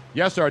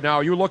 Yes, sir. Now,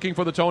 are you looking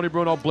for the Tony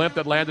Bruno blimp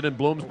that landed in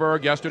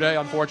Bloomsburg yesterday,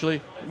 unfortunately?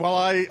 Well,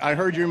 I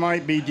heard you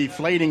might be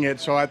deflating it,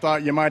 so I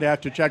thought you might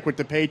have to check with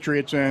the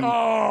Patriots and...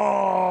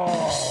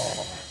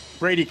 Oh!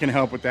 Brady can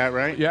help with that,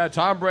 right? Yeah,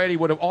 Tom Brady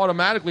would have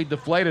automatically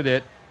deflated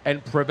it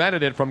and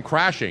prevented it from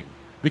crashing.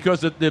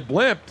 Because the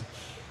blimp,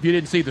 if you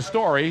didn't see the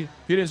story,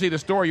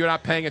 you're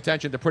not paying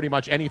attention to pretty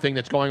much anything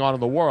that's going on in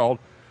the world.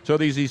 So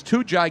these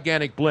two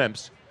gigantic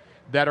blimps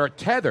that are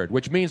tethered,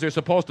 which means they're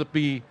supposed to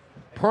be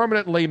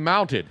permanently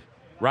mounted.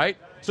 Right?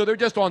 So they're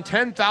just on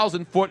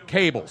 10,000-foot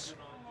cables.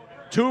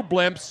 Two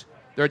blimps.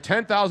 They're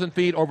 10,000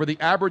 feet over the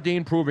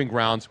Aberdeen Proving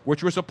Grounds,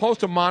 which were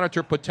supposed to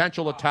monitor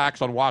potential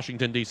attacks on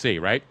Washington, D.C.,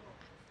 right?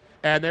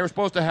 And they were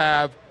supposed to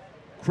have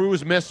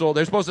cruise missile.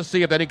 They're supposed to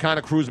see if any kind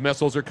of cruise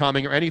missiles are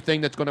coming or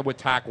anything that's going to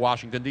attack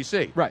Washington,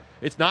 D.C. Right.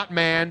 It's not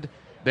manned.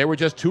 They were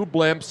just two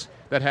blimps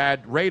that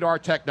had radar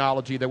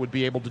technology that would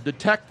be able to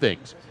detect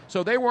things.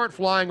 So they weren't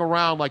flying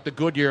around like the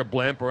Goodyear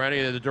blimp or any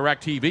of the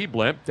DirecTV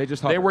blimp.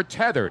 They were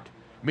tethered,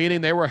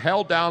 meaning they were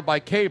held down by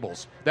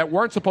cables that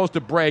weren't supposed to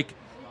break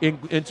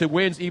into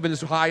winds even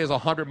as high as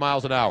 100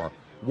 miles an hour.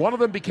 One of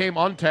them became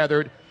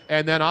untethered,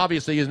 and then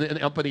obviously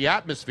up in the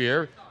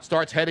atmosphere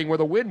starts heading where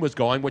the wind was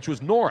going, which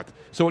was north.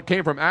 So it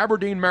came from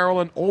Aberdeen,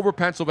 Maryland, over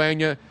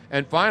Pennsylvania,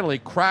 and finally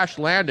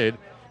crash-landed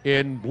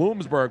in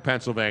Bloomsburg,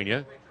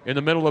 Pennsylvania, in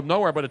the middle of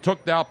nowhere. But it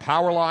took down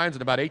power lines,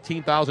 and about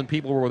 18,000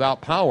 people were without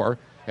power,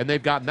 and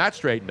they've gotten that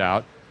straightened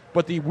out.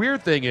 But the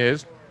weird thing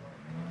is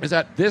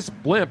that this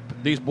blimp,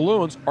 these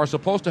balloons, are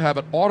supposed to have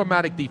an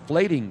automatic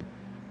deflating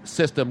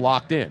system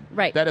locked in.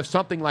 Right. That if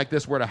something like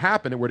this were to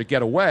happen, it were to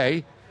get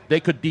away, they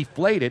could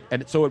deflate it,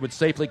 and so it would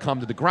safely come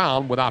to the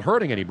ground without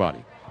hurting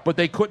anybody. But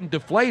they couldn't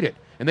deflate it,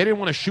 and they didn't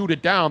want to shoot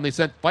it down. They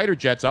sent fighter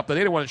jets up, but they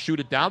didn't want to shoot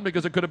it down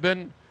because it could have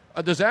been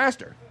a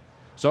disaster.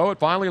 So it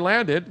finally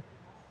landed,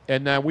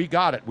 and we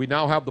got it. We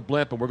now have the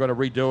blimp, and we're going to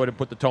redo it and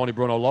put the Tony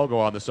Bruno logo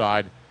on the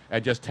side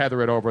and just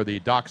tether it over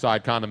the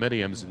dockside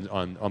condominiums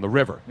on the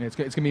river. Yeah, it's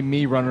going to be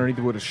me running underneath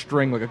it with a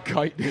string like a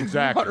kite.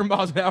 Exactly. 100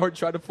 miles an hour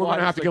trying to fly. We're going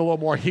to have to get a little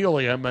more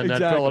helium and then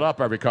fill it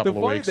up every couple of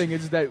weeks. The funny thing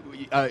is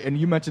that, and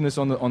you mentioned this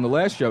on the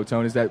last show,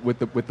 Tone, is that with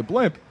the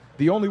blimp,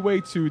 the only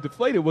way to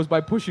deflate it was by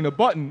pushing a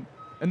button,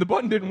 and the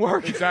button didn't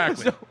work.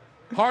 Exactly. So,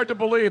 hard to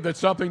believe that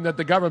something that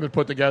the government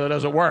put together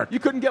doesn't work. You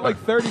couldn't get like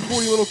 30,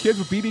 40 little kids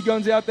with BB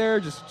guns out there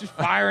just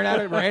firing at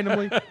it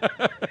randomly.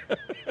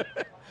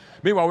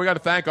 Meanwhile, we got to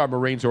thank our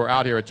Marines who are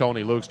out here at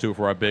Tony Luke's, too,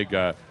 for our big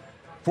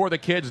For the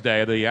Kids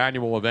Day, the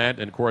annual event.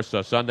 And, of course,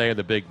 Sunday,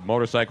 the big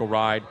motorcycle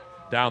ride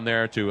down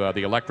there to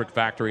the Electric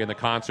Factory and the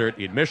concert.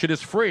 Admission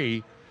is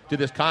free to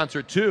this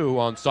concert, too,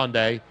 on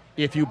Sunday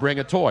if you bring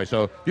a toy.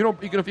 So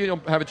if you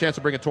don't have a chance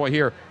to bring a toy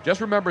here,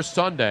 just remember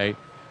Sunday,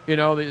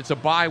 it's a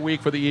bye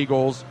week for the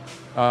Eagles.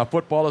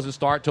 Football doesn't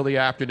start till the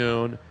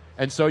afternoon.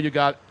 And so you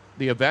got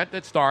the event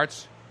that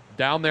starts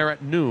down there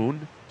at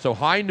noon. So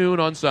high noon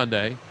on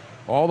Sunday.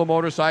 All the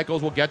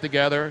motorcycles will get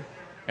together,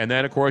 and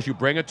then, of course, you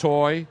bring a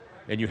toy,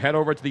 and you head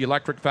over to the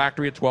Electric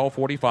Factory at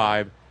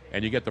 12:45,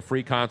 and you get the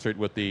free concert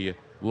with the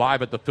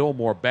Live at the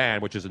Fillmore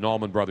Band, which is an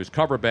Allman Brothers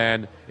cover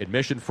band,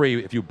 admission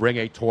free if you bring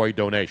a toy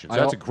donation. So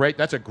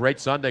that's a great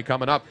Sunday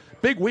coming up.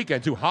 Big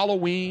weekend, too.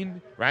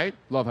 Halloween, right?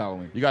 Love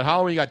Halloween. You got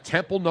Halloween. You got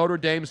Temple Notre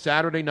Dame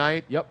Saturday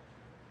night. Yep.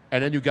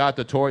 And then you got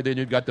the toy. Then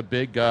you got the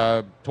big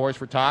Toys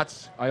for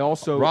Tots. I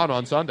also run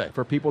on Sunday.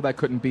 For people that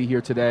couldn't be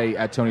here today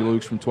at Tony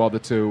Luke's from 12 to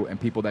 2,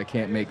 and people that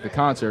can't make the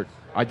concert,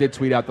 I did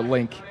tweet out the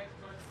link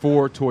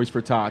for Toys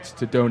for Tots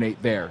to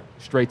donate there,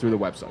 straight through the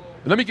website.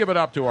 Let me give it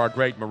up to our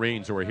great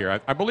Marines who are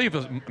here. I believe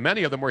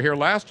many of them were here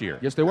last year.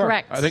 Yes, they were.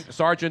 Correct. I think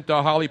Sergeant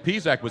Holly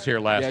Pizak was here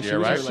last year,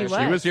 right? She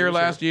was here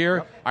last year.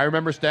 Yep. I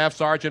remember Staff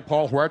Sergeant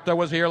Paul Huerta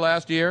was here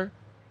last year.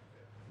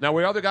 Now,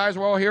 were other guys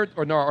were all here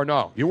or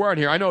no? You weren't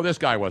here. I know this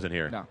guy wasn't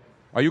here. No.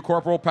 Are you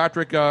Corporal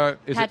Patrick?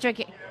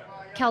 Patrick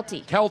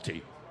Kelty.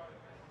 Kelty.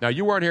 Now,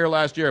 you weren't here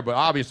last year, but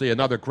obviously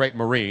another great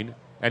Marine,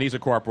 and he's a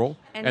corporal.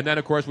 And then,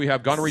 of course, we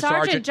have Gunnery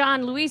Sergeant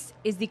John Luis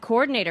is the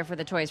coordinator for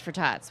the Toys for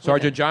Tots.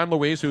 Sergeant John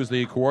Luis, who's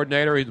the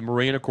coordinator. He's a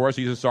Marine, of course.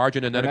 He's a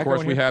sergeant. And then, of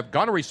course, we have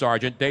Gunnery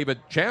Sergeant David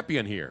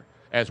Champion here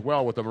as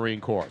well with the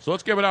Marine Corps. So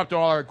let's give it up to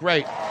all our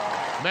great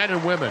men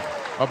and women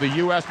of the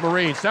U.S.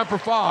 Marines. Semper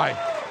Fi.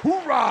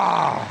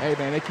 Hoorah! Hey,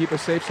 man, they keep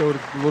us safe so the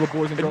little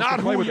boys and girls Not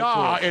can play with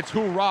hoo-yah, the toys. it's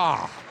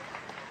hoorah.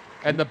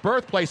 And the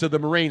birthplace of the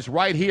Marines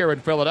right here in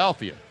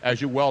Philadelphia,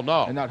 as you well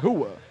know. And not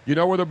hoo-ah. You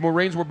know where the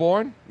Marines were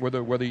born? Where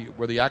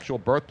the actual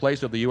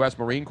birthplace of the U.S.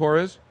 Marine Corps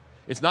is?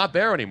 It's not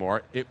there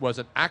anymore. It was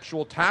an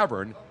actual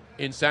tavern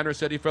in Center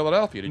City,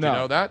 Philadelphia. Did you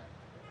know that?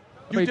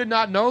 You did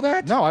not know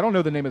that? No, I don't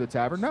know the name of the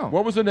tavern, no.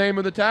 What was the name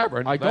of the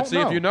tavern? Let's see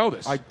if you know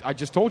this. I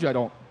just told you I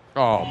don't.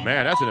 Oh,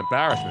 man, that's an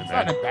embarrassment, It's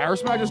man. not an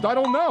embarrassment. I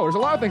don't know. There's a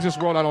lot of things in this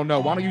world I don't know.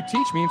 Why don't you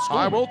teach me in school?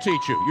 I will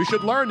teach you. You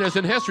should learn this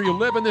in history. You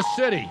live in this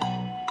city.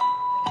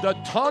 The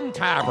Ton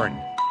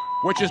Tavern,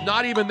 which is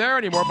not even there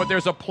anymore, but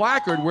there's a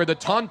placard where the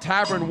Ton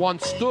Tavern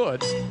once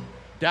stood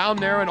down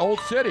there in Old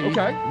City,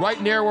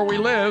 right near where we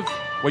live.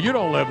 Well, you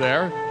don't live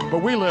there,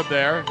 but we live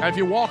there. And if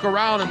you walk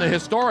around in the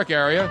historic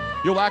area,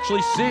 you'll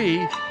actually see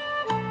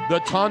the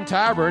Ton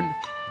Tavern,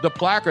 the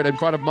placard in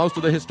front of most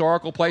of the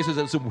historical places.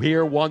 It's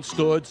here once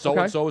stood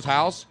so-and-so's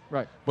house.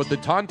 Right. But the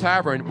Ton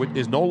Tavern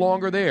is no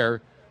longer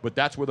there, but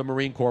that's where the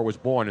Marine Corps was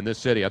born in this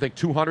city. I think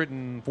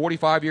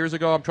 245 years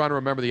ago. I'm trying to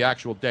remember the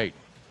actual date.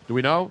 Do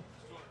we know?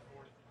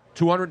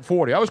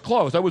 240. I was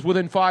close. I was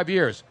within 5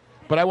 years.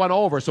 But I went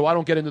over, so I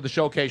don't get into the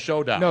Showcase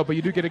Showdown. No, but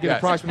you do get to get a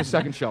prize from the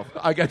second shelf.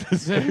 I get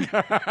this. Now,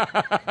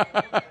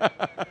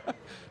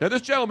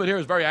 this gentleman here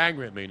is very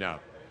angry at me now.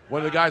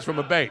 One of the guys from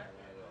Abate.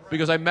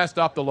 Because I messed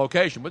up the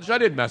location. But I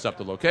didn't mess up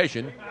the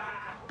location.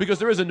 Because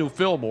there is a new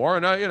Fillmore,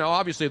 and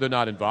obviously they're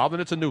not involved,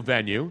 and it's a new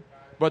venue.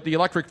 But the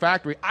Electric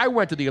Factory, I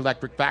went to the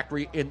Electric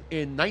Factory in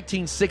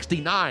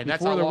 1969.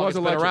 That's how long it's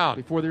been around.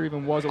 Before there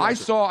even was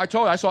electric.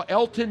 I saw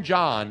Elton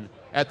John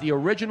at the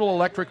original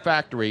Electric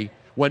Factory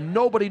when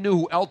nobody knew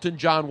who Elton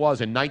John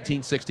was in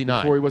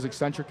 1969. Before he was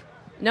eccentric?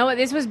 No,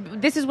 this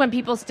is when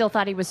people still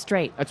thought he was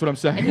straight. That's what I'm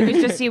saying.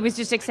 And he was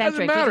just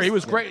eccentric. Doesn't matter. He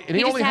was great. And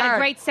he only had a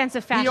great sense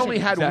of fashion. He only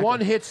had one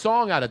hit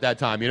song out at that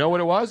time. You know what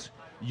it was?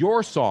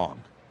 Your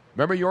Song.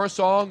 Remember Your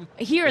Song?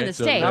 Here in the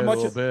States. How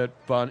much bit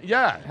fun.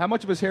 Yeah. How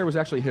much of his hair was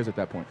actually his at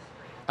that point?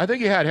 I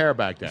think he had hair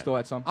back then. He still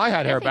had some? I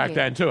had hair back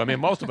then, too. I mean,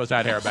 most of us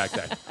had hair back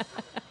then.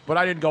 But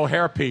I didn't go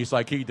hairpiece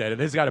like he did.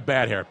 And he's got a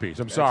bad hairpiece.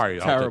 I'm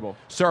sorry, Elton. Terrible.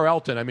 Sir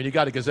Elton, I mean, you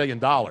got $1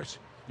 gazillion.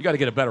 You got to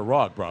get a better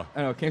rug, bro.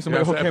 I know. Can't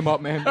somebody hook him up,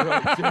 man?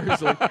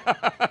 Seriously.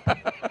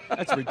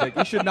 That's ridiculous.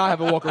 You should not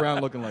have a walk around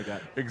looking like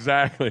that.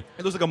 Exactly.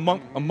 He looks like a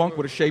monk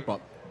with a shape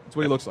up. That's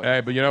what he looks like. Hey,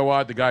 but you know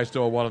what? The guy's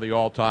still one of the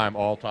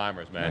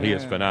all-timers, man. He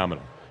is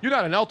phenomenal. You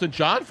got an Elton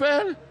John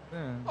fan?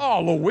 Yeah.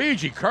 Oh,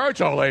 Luigi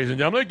Curto, ladies and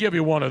gentlemen. Let me give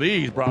you one of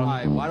these, bro.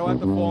 Why do I have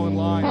to fall in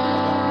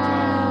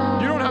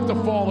line? You don't have to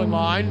fall in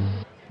line.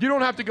 You don't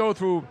have to go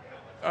through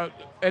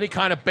any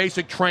kind of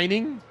basic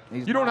training.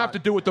 You don't have to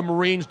do what the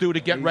Marines do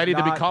to get ready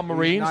to become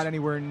Marines. He's not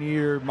anywhere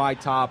near my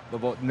top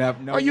of all.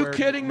 Are you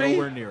kidding me?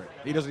 Nowhere near it.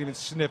 He doesn't even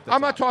sniff the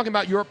I'm not talking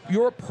about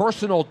your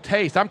personal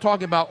taste. I'm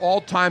talking about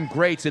all-time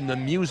greats in the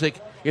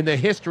music, in the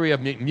history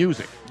of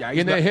music. Yeah,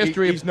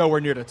 he's nowhere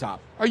near the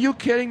top. Are you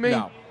kidding me?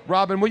 No.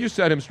 Robin, will you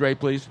set him straight,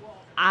 please?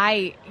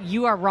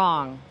 You are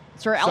wrong.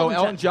 Sir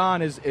Elton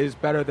John is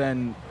better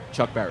than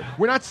Chuck Berry.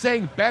 We're not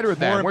saying better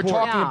than. We're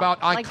talking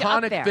about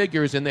iconic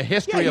figures in the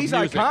history of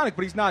music. He's iconic,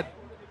 but he's not.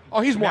 Oh,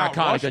 he's more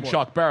iconic than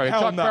Chuck Berry.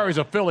 Chuck Berry's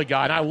a Philly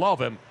guy, and I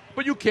love him.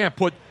 But you can't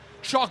put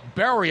Chuck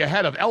Berry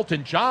ahead of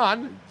Elton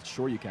John.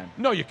 Sure you can.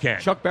 No, you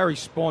can't. Chuck Berry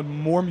spawned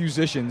more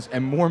musicians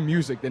and more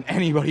music than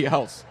anybody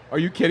else. Are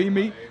you kidding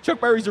me?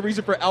 Chuck Berry's the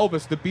reason for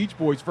Elvis, the Beach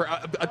Boys, for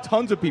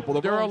tons of people.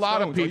 There are a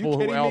lot of people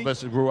who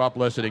Elvis grew up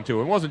listening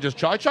to. It wasn't just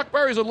Chuck. Chuck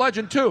Berry's a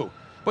legend, too.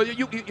 But, if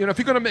you're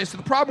going to miss,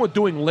 the problem with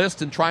doing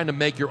lists and trying to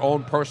make your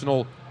own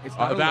personal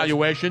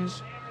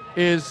evaluations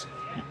is,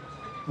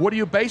 what do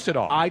you base it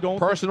on? I don't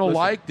personal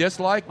like,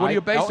 dislike. What do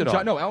you base it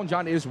on? No, Elton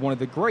John is one of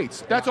the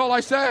greats. That's all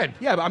I said.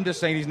 Yeah, but I'm just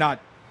saying he's not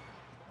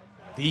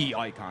the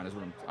icon. Is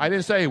what I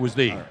didn't say he was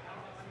the. Right.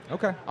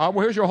 Okay. Well,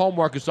 here's your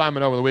homework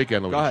assignment over the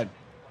weekend, Luis.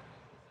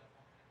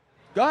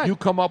 Go ahead. You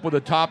come up with a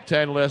top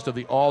 10 list of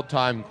the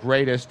all-time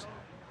greatest.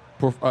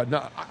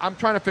 I'm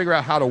trying to figure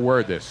out how to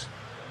word this.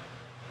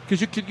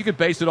 Because you can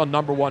base it on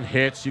number one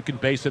hits. You can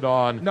base it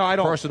on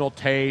personal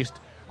taste.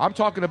 I'm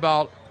talking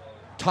about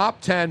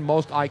top 10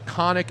 most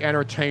iconic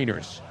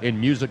entertainers in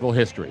musical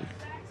history.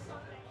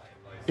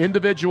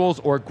 Individuals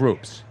or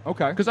groups.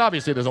 Okay. Because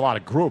obviously there's a lot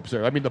of groups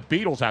there. I mean, the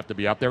Beatles have to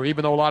be up there,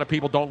 even though a lot of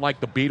people don't like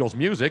the Beatles'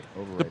 music.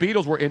 Overrated. The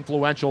Beatles were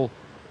influential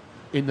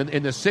in the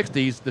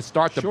 60s to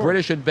start the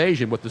British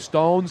invasion with the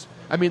Stones.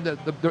 I mean,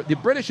 the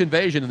British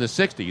invasion in the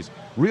 60s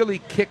really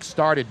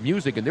kick-started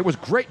music, and there was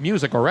great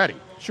music already.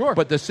 Sure.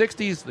 But the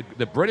 60s,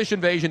 the British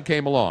invasion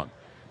came along.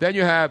 Then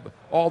you have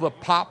all the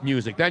pop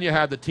music. Then you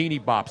have the teeny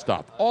bop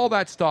stuff. All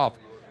that stuff,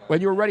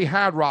 when you already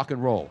had rock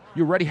and roll,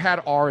 you already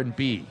had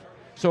R&B.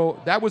 So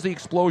that was the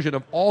explosion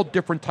of all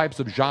different types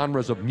of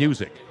genres of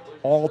music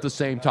all at the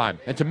same time.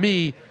 And to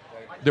me,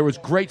 there was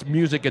great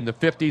music in the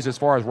 50s as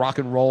far as rock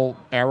and roll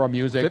era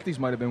music. 50s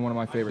might have been one of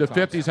my favorite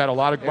times. The 50s had a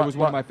lot of... It was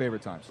one of my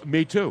favorite times.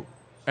 Me too.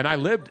 And I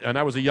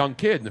was a young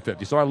kid in the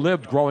 50s, so I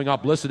lived growing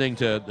up listening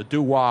to the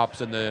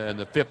doo-wops and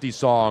the 50s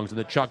songs and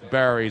the Chuck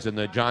Berrys and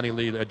the Jerry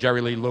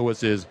Lee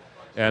Lewises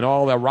and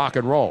all that rock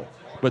and roll.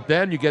 But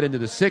then you get into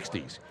the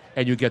 60s,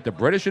 and you get the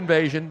British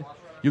invasion,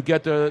 you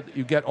get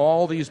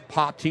all these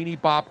teeny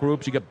bop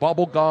groups, you get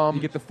bubblegum.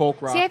 You get the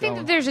folk rock. See, I think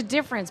that there's a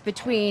difference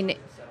between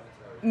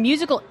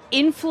musical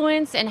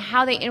influence and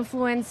how they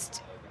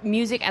influenced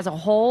music as a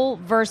whole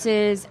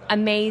versus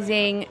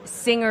amazing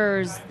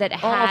singers that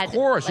had... Oh, of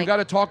course. You got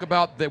to talk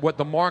about what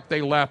the mark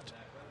they left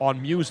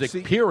on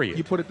music, period.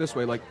 You put it this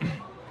way, like,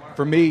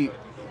 for me,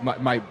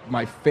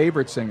 my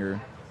favorite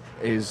singer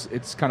is,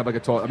 it's kind of like a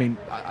tall... I mean,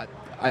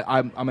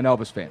 I'm an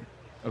Elvis fan,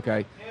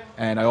 okay?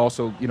 And I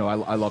also,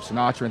 I love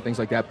Sinatra and things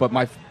like that, but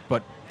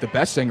the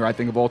best singer, I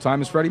think, of all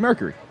time is Freddie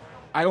Mercury.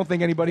 I don't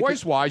think anybody...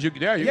 Voice-wise,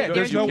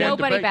 there's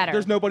nobody better.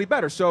 There's nobody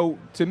better. So,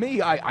 to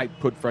me, I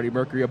put Freddie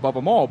Mercury above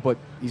them all, but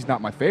he's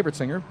not my favorite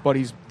singer, but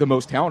he's the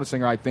most talented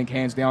singer, I think,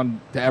 hands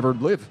down, to ever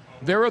live.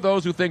 There are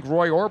those who think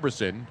Roy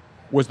Orbison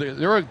was...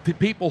 There are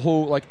people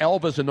who, like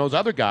Elvis and those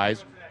other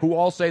guys, who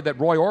all say that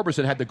Roy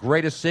Orbison had the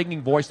greatest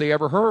singing voice they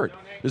ever heard.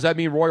 Does that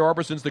mean Roy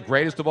Orbison's the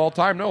greatest of all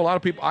time? No, a lot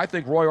of people... I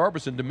think Roy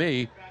Orbison, to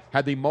me,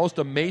 had the most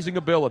amazing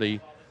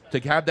ability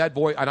to have that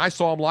voice. And I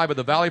saw him live at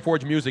the Valley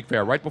Forge Music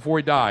Fair right before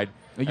he died.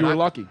 And you were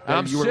lucky. And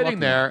I'm sitting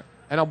there,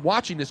 and I'm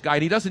watching this guy,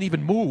 and he doesn't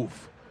even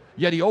move.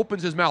 Yet he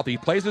opens his mouth, he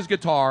plays his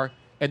guitar,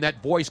 and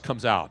that voice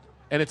comes out.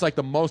 And it's like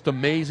the most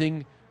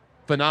amazing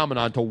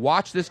phenomenon to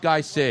watch this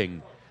guy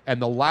sing,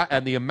 and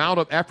the amount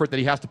of effort that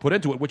he has to put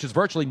into it, which is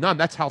virtually none.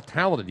 That's how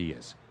talented he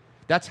is.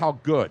 That's how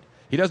good.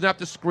 He doesn't have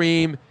to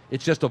scream.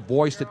 It's just a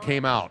voice that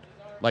came out,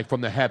 like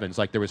from the heavens,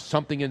 like there was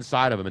something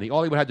inside of him, and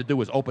all he would have to do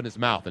was open his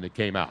mouth, and it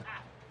came out.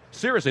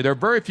 Seriously, there are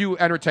very few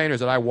entertainers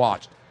that I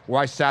watched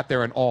where I sat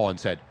there in awe and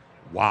said,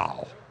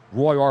 wow,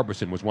 Roy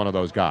Orbison was one of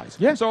those guys.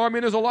 Yeah. So, I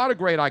mean, there's a lot of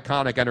great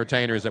iconic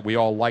entertainers that we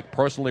all like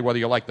personally, whether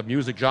you like the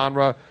music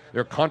genre,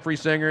 they're country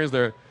singers.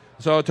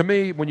 So, to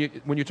me, when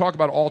you talk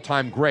about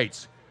all-time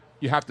greats,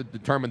 you have to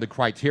determine the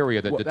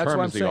criteria that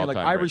determines the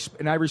all-time greats.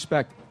 I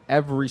respect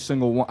every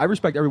single one. I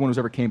respect everyone who's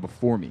ever came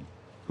before me,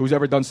 who's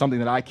ever done something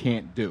that I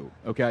can't do.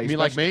 Okay? You mean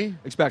like me?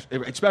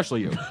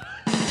 Especially you.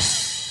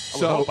 I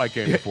hope I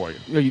came before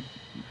you.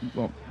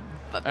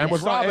 And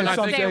with Robin, and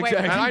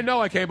I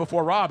know I came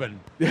before Robin,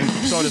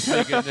 so to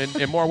speak,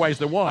 in more ways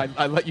than one.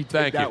 I let you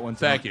take that one.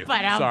 Thank you. But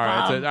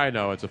Sorry, I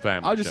know it's a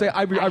family. I'll just show. say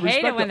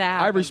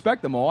I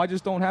respect them all. I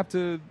just don't have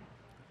to.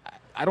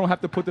 I don't have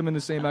to put them in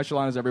the same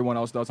echelon as everyone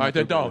else does. All right,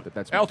 then don't.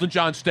 Elton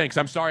John stinks.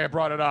 I'm sorry I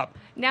brought it up.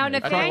 Now,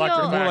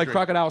 Nathaniel, more like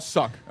crocodiles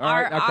suck.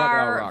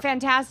 Our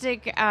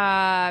fantastic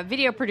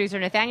video producer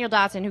Nathaniel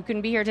Dotson, who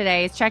couldn't be here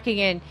today, is checking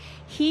in.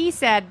 He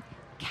said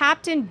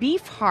Captain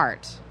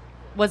Beefheart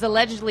was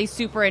allegedly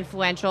super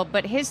influential,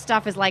 but his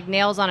stuff is like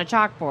nails on a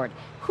chalkboard.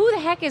 Who the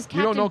heck is Captain?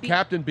 You don't know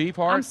Captain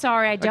Beefheart? I'm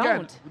sorry, I don't.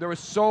 Again, there were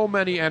so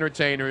many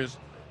entertainers.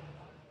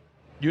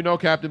 You know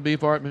Captain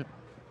Beefheart, man?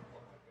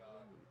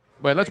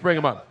 Wait, let's bring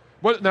him up.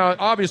 Well, now,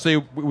 obviously,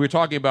 we were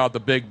talking about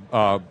the big,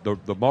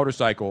 the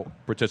motorcycle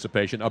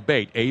participation,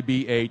 ABATE,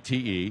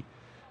 A-B-A-T-E.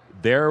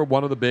 They're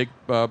one of the big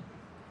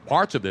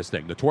parts of this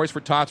thing. The Toys for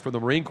Tots for the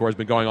Marine Corps has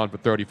been going on for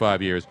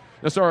 35 years.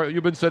 Now, sorry,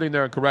 you've been sitting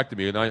there and correcting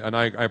me, and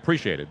I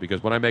appreciate it,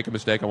 because when I make a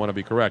mistake, I want to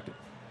be corrected.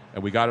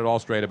 And we got it all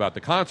straight about the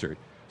concert.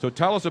 So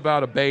tell us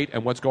about ABATE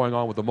and what's going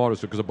on with the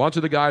motorcycle, because a bunch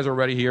of the guys are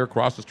already here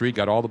across the street,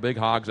 got all the big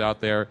hogs out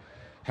there.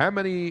 How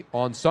many,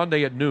 on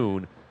Sunday at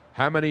noon,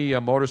 how many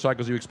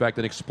motorcycles do you expect?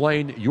 And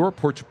explain your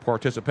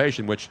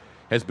participation, which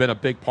has been a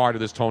big part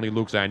of this Tony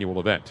Luke's annual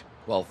event.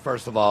 Well,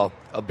 first of all,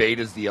 ABATE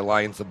is the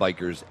Alliance of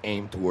Bikers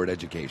aimed toward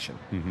education.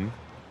 Mm-hmm.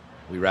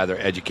 We rather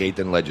educate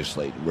than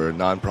legislate. We're a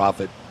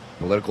nonprofit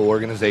political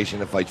organization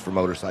that fights for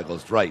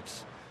motorcyclist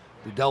rights.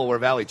 The Delaware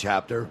Valley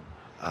chapter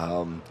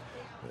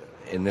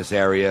in this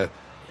area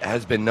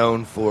has been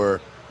known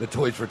for the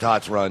Toys for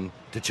Tots run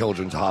to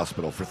Children's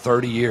Hospital. For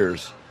 30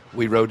 years,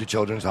 we rode to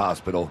Children's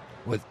Hospital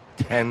with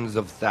tens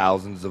of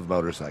thousands of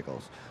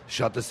motorcycles,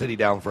 shut the city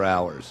down for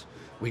hours.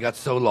 We got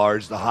so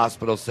large, the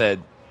hospital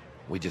said,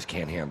 we just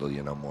can't handle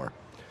you no more.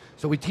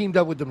 So we teamed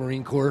up with the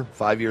Marine Corps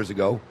 5 years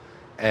ago,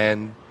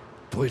 and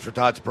Toys for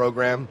Tots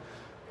program,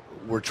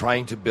 we're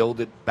trying to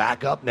build it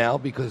back up now,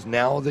 because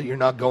now that you're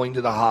not going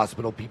to the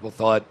hospital, people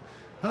thought,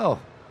 oh,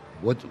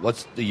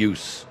 what's the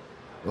use?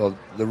 Well,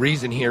 the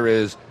reason here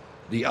is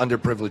the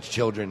underprivileged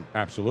children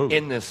absolutely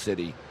in this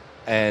city,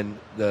 and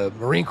the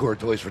Marine Corps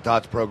Toys for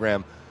Tots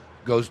program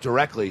goes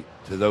directly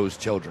to those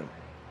children.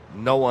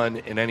 No one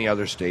in any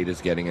other state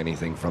is getting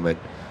anything from it.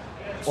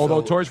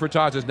 Although Toys for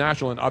Tots is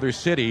national in other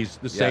cities,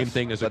 the same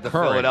thing is but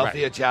occurring. the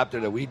Philadelphia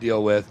chapter that we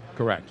deal with,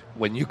 correct.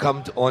 When you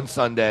come on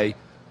Sunday,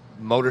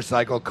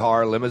 motorcycle,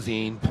 car,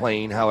 limousine,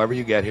 plane, however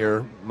you get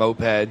here,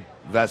 moped,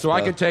 Vespa. So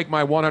I can take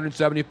my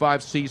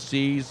 175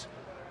 cc's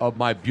of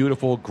my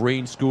beautiful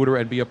green scooter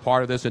and be a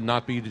part of this and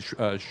not be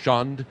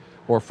shunned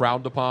or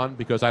frowned upon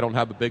because I don't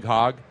have a big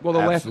hog? Well,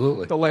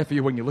 they'll laugh at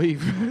you when you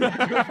leave.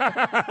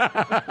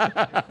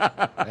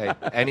 Hey,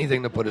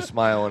 anything to put a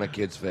smile on a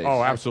kid's face.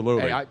 Oh,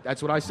 absolutely. Hey,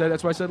 that's what I said.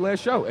 That's what I said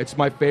last show. It's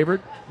my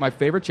favorite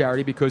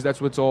charity because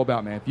that's what it's all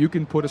about, man. If you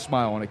can put a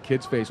smile on a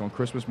kid's face on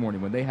Christmas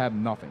morning when they have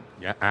nothing.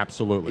 Yeah,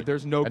 absolutely.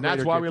 There's no and greater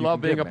that's why gift we you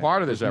love can being give, a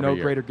part of this There's every no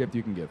year. greater gift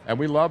you can give. And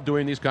we love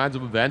doing these kinds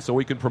of events so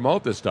we can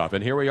promote this stuff.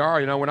 And here we are,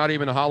 we're not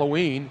even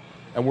Halloween,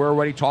 and we're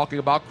already talking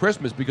about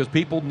Christmas because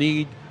people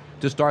need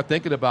to start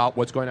thinking about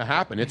what's going to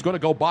happen. It's going to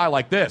go by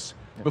like this.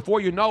 Before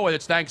you know it,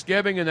 it's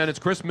Thanksgiving, and then it's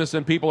Christmas,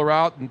 and people are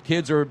out, and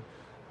kids are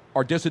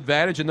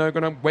disadvantaged, and they're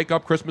going to wake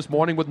up Christmas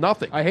morning with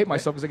nothing. I hate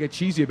myself because I get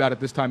cheesy about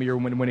it this time of year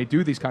when they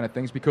do these kind of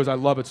things because I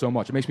love it so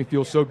much. It makes me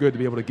feel so good to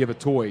be able to give a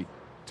toy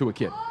to a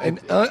kid. And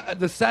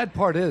the sad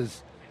part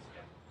is,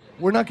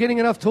 we're not getting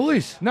enough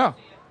toys. No.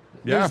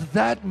 There's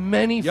that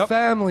many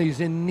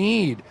families in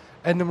need,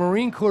 and the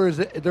Marine Corps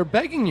they're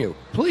begging you,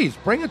 please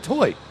bring a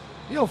toy.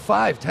 $5,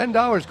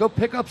 $10, go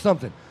pick up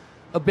something.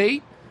 A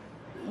bait.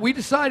 We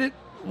decided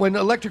when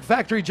Electric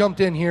Factory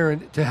jumped in here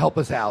to help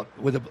us out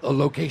with a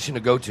location to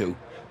go to.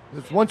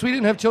 Once we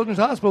didn't have Children's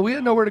Hospital, we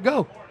had nowhere to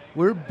go.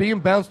 We were being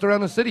bounced around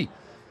the city.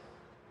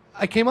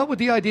 I came up with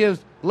the idea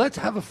of let's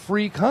have a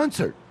free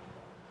concert.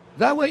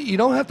 That way you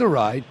don't have to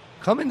ride.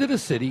 Come into the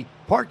city,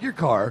 park your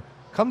car,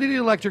 come to the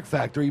Electric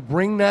Factory,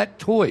 bring that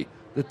toy.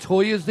 The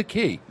toy is the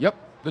key. Yep.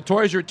 The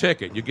toy's your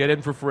ticket. You get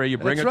in for free. You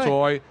bring That's a right.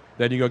 toy.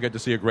 Then you go get to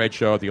see a great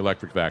show at the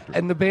Electric Factory.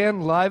 And the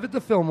band live at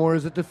the Fillmore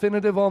is a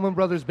definitive Allman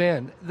Brothers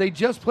band. They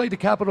just played the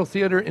Capitol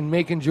Theater in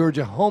Macon,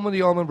 Georgia, home of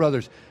the Allman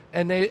Brothers,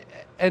 and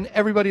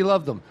everybody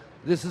loved them.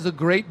 This is a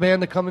great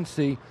band to come and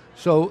see.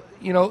 So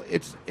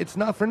it's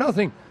not for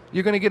nothing.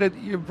 You're going to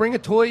you bring a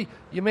toy,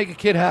 you make a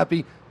kid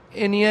happy.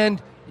 In the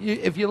end,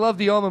 if you love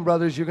the Allman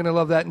Brothers, you're going to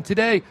love that. And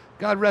today,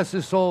 God rest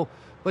his soul,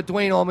 but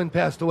Dwayne Allman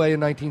passed away in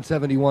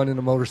 1971 in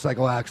a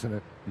motorcycle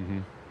accident. Mm-hmm.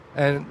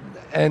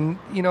 And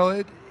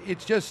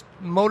it's just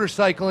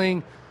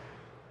motorcycling.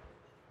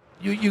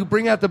 You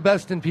bring out the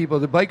best in people.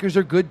 The bikers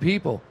are good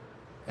people,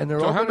 and they're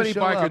all So how gonna many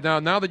show bikers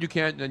up. now that you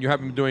can't and you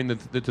haven't been doing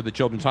to the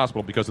Children's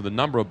Hospital because of the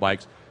number of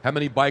bikes? How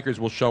many bikers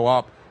will show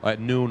up at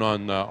noon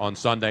on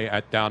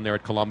Sunday down there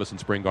at Columbus and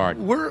Spring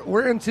Garden?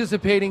 We're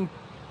anticipating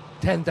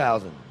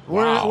 10,000.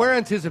 Wow. We're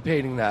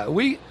anticipating that.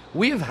 We've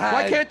had.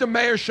 Why can't the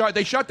mayor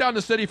they shut down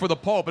the city for the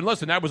Pope? And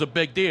listen, that was a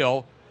big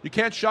deal. You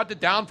can't shut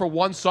it down for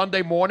one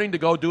Sunday morning to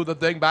go do the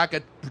thing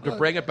to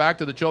bring it back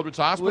to the Children's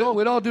Hospital?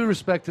 With all due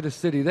respect to the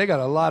city, they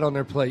got a lot on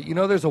their plate.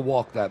 There's a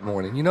walk that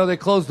morning. They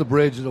closed the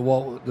bridge,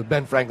 the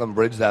Ben Franklin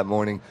Bridge that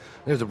morning.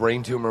 There's a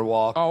brain tumor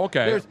walk. Oh,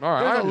 okay. There's All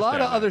right, I a lot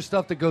understand of other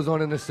stuff that goes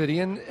on in the city,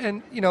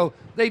 and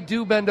they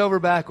do bend over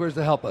backwards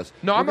to help us.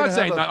 No, We're I'm not gonna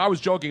saying have that. I was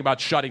joking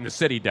about shutting the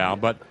city down,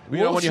 but when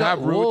you have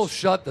roots. We'll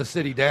shut the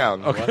city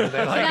down. Okay. Whether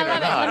they like it or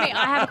not.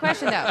 I have a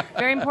question, though.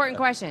 Very important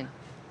question.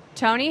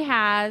 Tony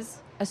has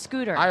a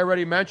scooter. I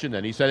already mentioned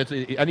it. He said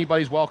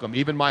anybody's welcome,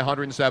 even my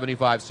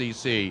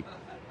 175cc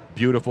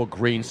beautiful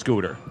green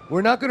scooter.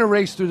 We're not going to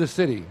race through the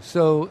city.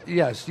 So,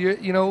 yes, we're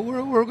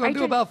going to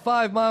do about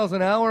 5 miles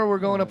an hour. We're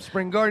going up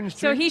Spring Garden Street.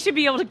 So he should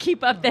be able to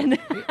keep up then.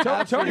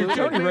 Tony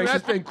races.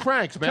 That thing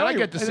cranks, man. I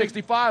get to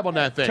 65 on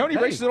that thing. Tony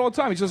races it all the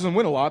time. He doesn't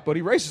win a lot, but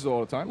he races it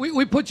all the time.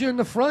 We put you in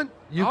the front.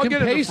 You I'll can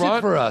get in the pace front.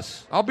 it for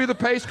us. I'll be the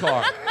pace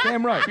car.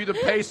 Damn right. Be the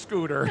pace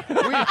scooter.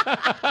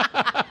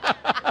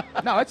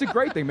 No, that's a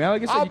great thing, man.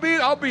 Like I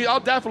said, I'll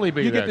definitely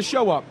be You there. get to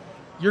show up.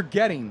 You're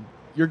getting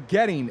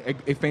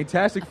a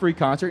fantastic free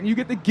concert, and you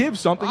get to give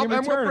something in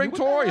and return. we'll bring What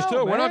the toys, hell, too.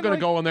 We're man? not going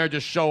to go in there and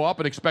just show up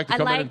and expect to I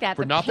come in like that.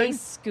 for The nothing.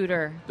 pace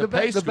scooter. The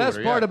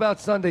best part about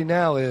Sunday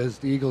now is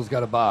the Eagles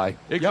got to buy.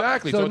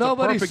 Exactly. So So it's a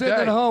nobody's perfect sitting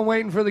day. at home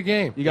waiting for the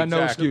game. You got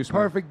no excuse,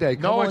 man. Perfect day.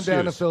 Come No on down to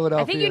excuse.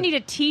 Philadelphia. I think you need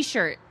a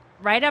T-shirt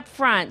right up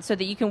front so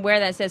that you can wear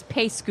that says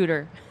pace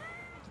scooter.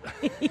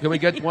 Can we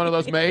get one of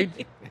those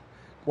made?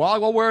 Well,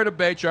 I'll wear it a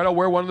bait shirt. I'll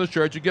wear one of those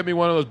shirts. You give me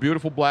one of those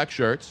beautiful black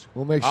shirts.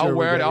 We'll make sure I'll we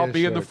wear it. get I'll you a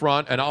be in the shirt.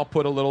 front, and I'll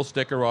put a little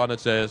sticker on that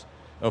says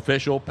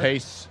 "Official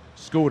Pace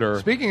Scooter."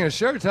 Speaking of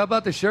shirts, how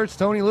about the shirts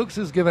Tony Lukes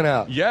is giving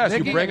out? Yes,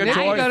 you bring a Nicky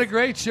toy. got a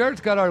great shirt.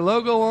 It's got our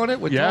logo on it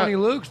with Yeah. Tony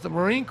Lukes. The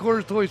Marine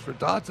Corps Toys for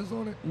Tots is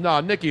on it. No,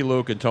 Nicky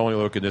Luke and Tony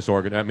Luke in this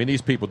organ. I mean,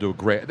 these people do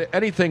great.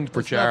 Anything for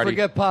Let's charity. not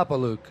forget Papa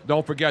Luke.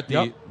 Don't forget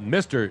the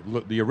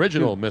the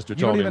original Dude, Mr. You Tony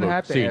don't even Luke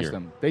have to Senior. ask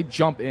them. They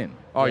jump in.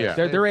 Oh, yeah.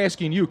 They're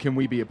asking you, can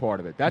we be a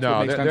part of it? That's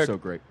what makes them so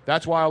great.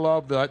 That's why I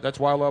love that's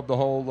why I love the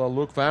whole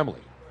Luke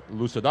family,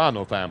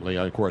 Lucidano family.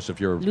 Of course,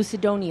 if you're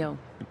Lucidonio.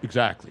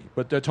 exactly,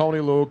 but Tony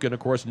Luke and of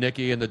course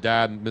Nicky and the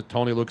dad,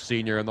 Tony Luke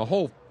Senior, and the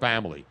whole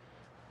family.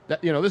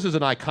 This is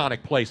an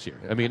iconic place here.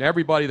 I mean,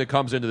 everybody that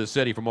comes into the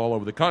city from all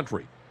over the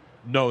country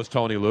knows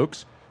Tony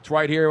Luke's. It's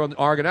right here on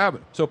Oregon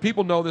Avenue, so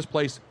people know this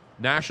place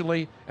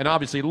nationally and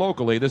obviously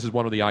locally. This is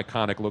one of the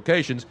iconic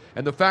locations.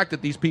 And the fact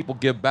that these people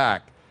give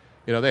back,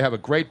 they have a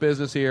great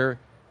business here,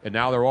 and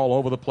now they're all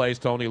over the place.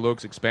 Tony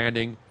Luke's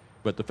expanding.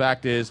 But the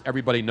fact is,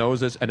 everybody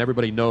knows this, and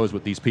everybody knows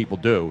what these people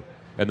do.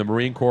 And the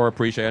Marine Corps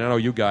appreciate it. And I know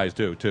you guys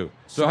do, too.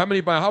 So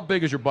how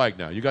big is your bike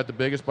now? You got the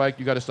biggest bike?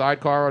 You got a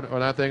sidecar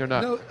on that thing or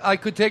not? No, I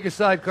could take a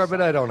sidecar,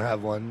 but I don't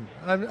have one.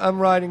 I'm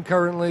riding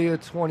currently a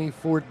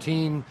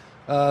 2014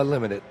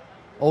 Limited,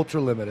 Ultra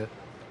Limited.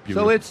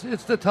 Beautiful. So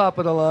it's the top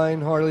of the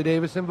line Harley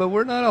Davidson, but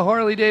we're not a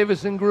Harley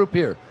Davidson group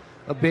here.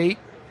 Abate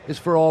is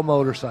for all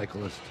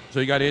motorcyclists. So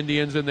you got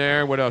Indians in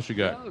there. What else you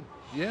got?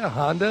 Yeah,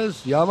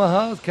 Hondas,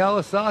 Yamahas,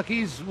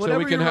 Kawasaki's, whatever.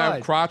 So we can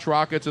have crotch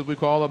rockets, as we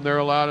call them. They're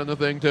allowed in the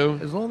thing too.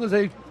 As long as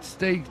they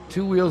stay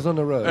 2 wheels on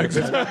the road.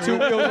 Exactly. 2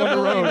 wheels on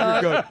the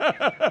road,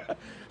 you're good.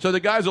 So the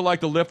guys would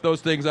like to lift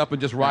those things up and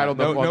just ride on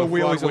the no front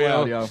wheelies wheel.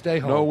 allowed, yo. Stay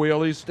home. No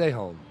wheelies. Stay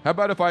home. How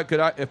about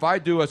if I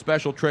do a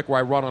special trick where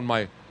I run on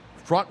my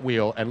front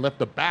wheel and lift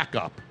the back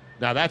up?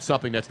 Now that's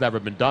something that's never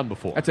been done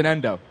before. That's an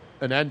endo.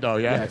 An endo,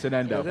 yeah. Yeah, it's an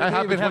endo. They That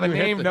happens even have when a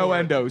you name hit no for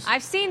it. endos.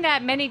 I've seen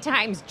that many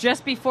times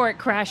just before it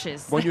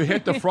crashes. When you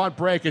hit the front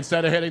brake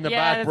instead of hitting the Yeah,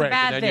 back that's a brake,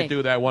 bad and then thing. you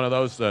do that one of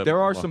those.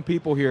 There are some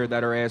people here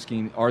that are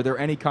asking, are there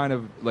any kind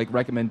of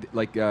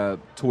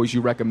toys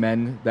you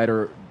recommend that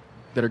are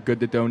good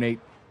to donate?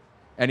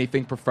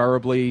 Anything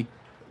preferably,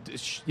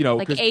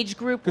 like age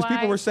group. Because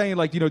people were saying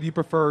do you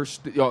prefer is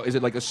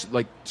it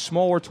like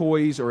smaller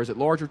toys or is it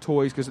larger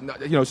toys? Because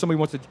somebody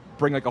wants to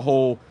bring like a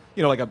whole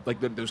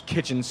those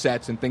kitchen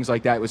sets and things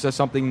like that. Was that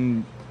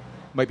something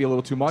might be a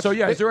little too much? So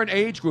is there an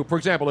age group? For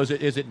example, is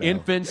it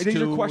infants These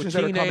to are questions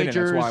that are coming in,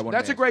 teenagers? that's why I wanted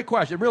That's to a great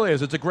question. It really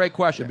is. It's a great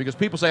question because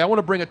people say I want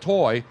to bring a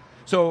toy.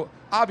 So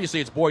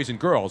obviously it's boys and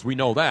girls. We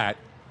know that.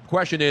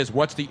 Question is,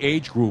 what's the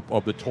age group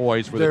of the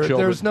toys for the children?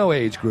 There's no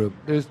age group.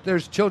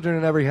 There's children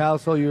in every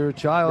household. You're a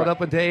child up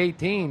until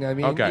 18. I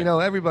mean,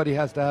 everybody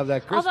has to have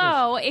that Christmas.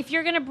 Although, if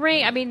you're going to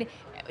bring,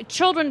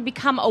 children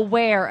become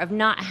aware of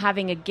not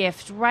having a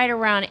gift right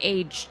around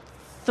age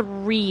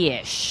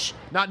 3-ish.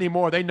 Not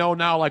anymore. They know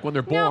now, like when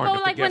they're born. No,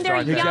 but like when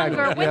they're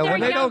younger. When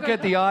they don't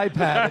get the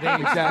iPad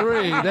at age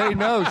 3, they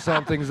know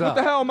something's up.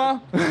 What the hell, Ma?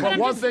 But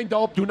one thing,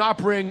 do not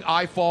bring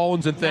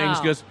iPhones and things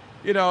because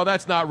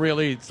that's not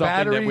really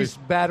something that we.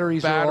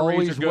 Batteries are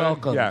always good.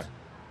 welcome. Yeah.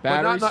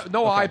 Batteries?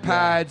 No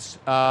iPads,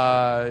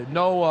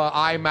 no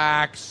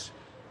iMacs,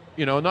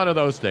 none of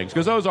those things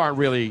because those aren't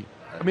really.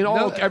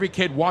 Every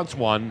kid wants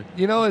one.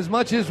 As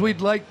much as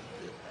we'd like,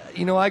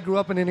 I grew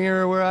up in an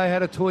era where I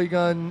had a toy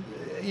gun.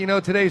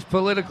 Today's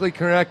politically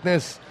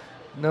correctness,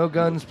 no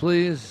guns,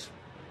 please.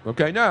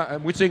 Okay, no,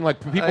 and we're seeing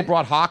people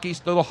brought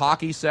little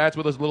hockey sets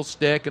with a little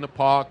stick and a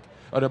puck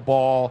and a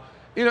ball,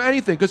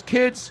 anything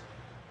because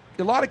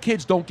a lot of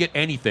kids don't get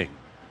anything.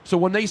 So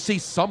when they see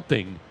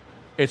something,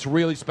 it's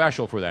really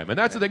special for them. And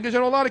that's the thing, because a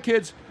lot of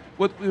kids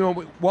with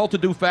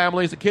well-to-do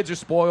families, the kids are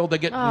spoiled. They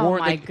get more. Oh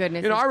my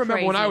goodness! I remember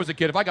crazy. when I was a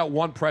kid, if I got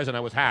one present, I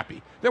was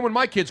happy. Then when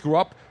my kids grew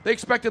up, they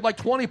expected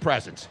 20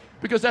 presents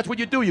because that's what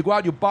you do. You go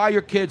out, you buy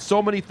your kids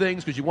so many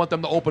things because you want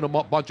them to open a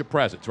bunch of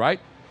presents, right?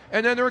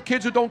 And then there are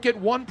kids who don't get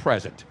one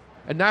present,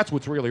 and that's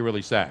what's really,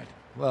 really sad.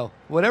 Well,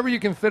 whatever you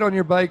can fit on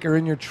your bike or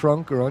in your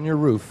trunk or on your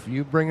roof,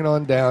 you bring it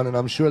on down, and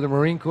I'm sure the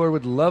Marine Corps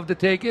would love to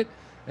take it,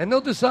 and they'll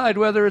decide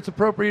whether it's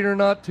appropriate or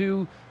not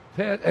to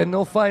pet, and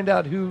they'll find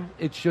out who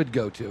it should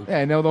go to. Yeah,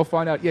 and they'll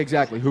find out,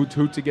 exactly, who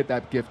to get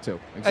that gift to.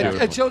 Exactly.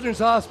 At Children's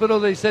Hospital,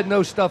 they said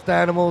no stuffed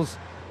animals.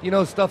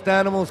 Stuffed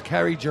animals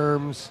carry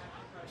germs,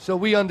 so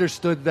we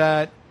understood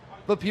that,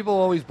 but people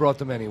always brought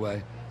them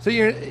anyway. So,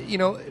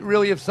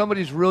 really, if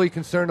somebody's really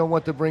concerned on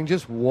what to bring,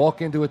 just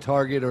walk into a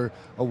Target or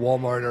a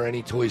Walmart or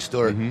any toy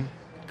store,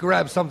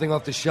 grab something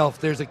off the shelf.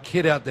 There's a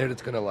kid out there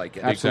that's going to like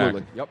it.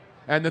 Absolutely. Exactly. Yep.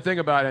 And the thing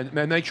about it,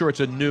 and make sure it's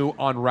a new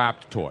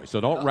unwrapped toy. So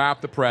don't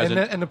wrap the present.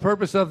 And the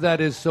purpose of that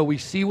is so we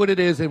see what it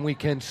is and we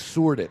can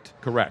sort it.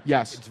 Correct.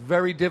 Yes. It's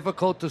very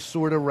difficult to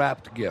sort a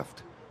wrapped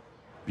gift.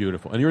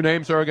 Beautiful. And your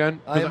name, sir,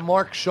 again? I am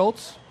Mark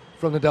Schultz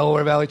from the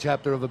Delaware Valley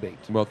chapter of Abate.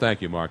 Well,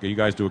 thank you, Mark. You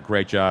guys do a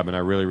great job, and I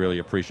really, really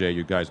appreciate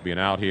you guys being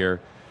out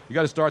here. You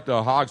got to start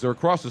the hogs. They're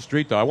across the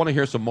street, though. I want to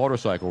hear some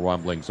motorcycle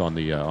rumblings on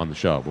the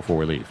show before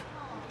we leave.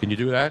 Can you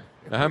do that?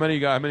 Now, how many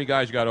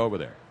guys you got over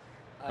there?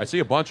 I see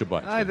a bunch of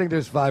bikes. I think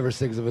there's 5 or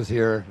 6 of us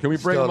here. Can we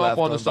bring still them up left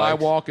on the bikes.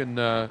 sidewalk? And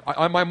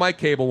my mic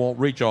cable won't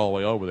reach all the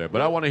way over there,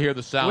 but I want to hear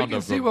the sound. We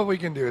can see what we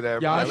can do there.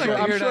 Yeah, but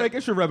I'm sure I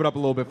should rev it up a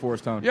little bit for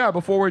us, Tony. Yeah,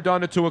 before we're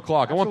done at 2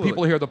 o'clock. I want Absolutely.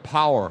 people to hear the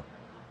power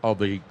of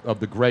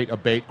the great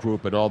Abate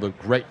group and all the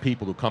great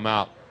people who come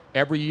out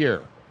every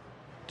year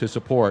to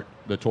support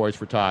the Toys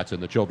for Tots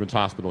and the Children's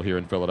Hospital here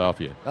in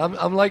Philadelphia.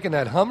 I'm liking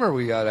that Hummer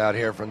we got out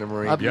here from the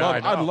Marine.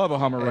 I'd love a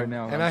Hummer right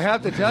now. And I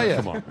have to tell you,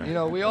 Come on,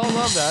 man. we all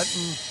love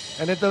that.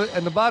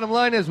 And the bottom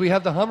line is we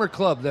have the Hummer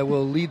Club that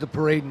will lead the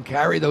parade and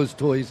carry those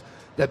toys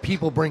that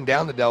people bring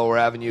down the Delaware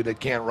Avenue that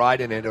can't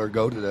ride in it or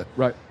go to the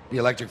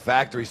electric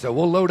factory. So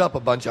we'll load up a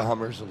bunch of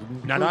Hummers.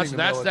 Now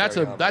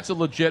that's a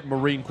legit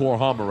Marine Corps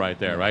Hummer right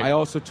there, right? I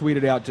also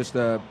tweeted out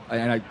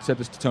and I said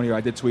this to Tony.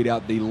 I did tweet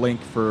out the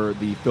link for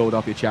the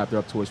Philadelphia chapter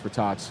of Toys for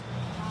Tots.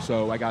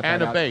 So I got that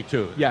And a out. bait,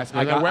 too. Yes.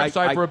 And the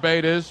website for a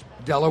bait is?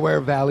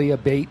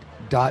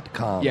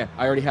 DelawareValleyAbait.com. Yeah,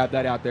 I already have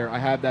that out there. I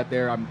have that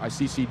there. I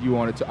CC'd you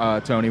on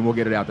it, Tony. We'll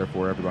get it out there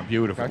for everyone.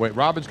 Beautiful. Okay? Wait,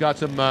 Robin's got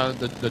some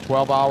the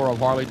 12-hour of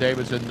Harley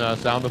Davidson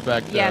sound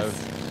effect. Yes.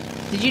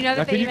 Did you know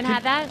that Now, they even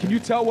had that? Can you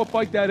tell what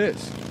bike that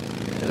is?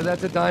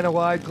 That's a dyno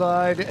wide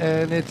glide,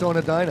 and it's on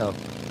a dyno.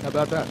 How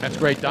about that? That's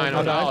great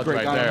dyno knowledge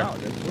right there.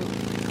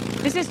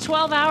 This is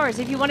 12 hours.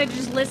 If you wanted to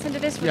just listen to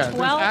this for 12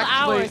 there's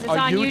actually hours, it's a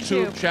on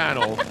YouTube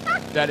channel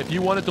that if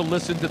you wanted to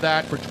listen to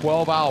that for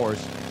 12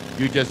 hours,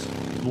 you just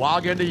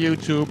log into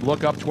YouTube,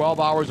 look up 12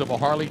 hours of a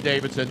Harley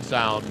Davidson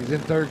sound. He's in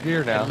third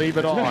gear now. And leave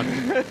it on.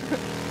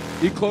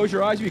 You close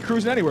your eyes, you be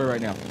cruising anywhere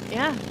right now.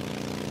 Yeah.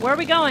 Where are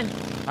we going?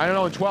 I don't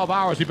know, in 12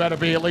 hours, you better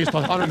be at least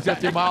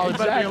 150 miles. You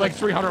better be like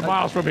 300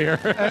 miles from here.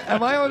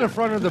 Am I on the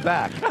front or the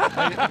back?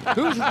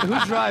 Who's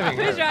driving?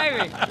 Who's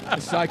driving? The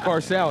sidecar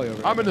Sally over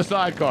there. I'm in the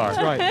sidecar.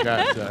 That's right.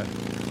 Guys,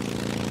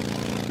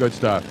 good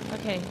stuff.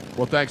 Okay.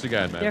 Well, thanks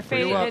again, man. They're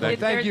fading.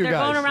 They're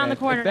going around the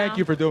corner Thank now.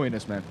 you for doing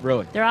this, man.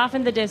 Really. They're off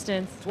in the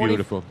distance.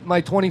 Beautiful.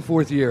 My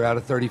 24th year out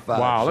of 35.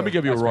 Wow, let me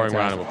give you a That's roaring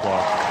round of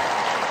applause.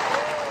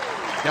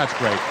 That's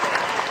great.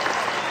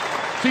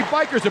 See,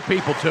 bikers are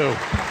people, too.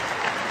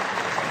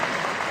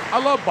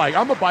 I love bike.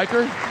 I'm a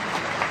biker.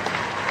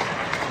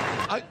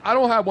 I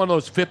don't have one of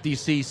those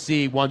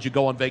 50cc ones you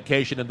go on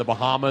vacation in the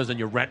Bahamas and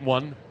you rent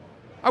one.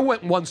 I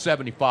went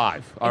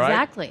 175, all right?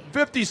 Exactly.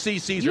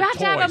 50cc's You are have toys.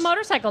 to have a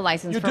motorcycle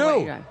license You for what do.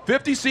 you drive.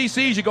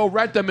 50cc's, you go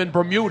rent them in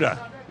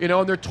Bermuda,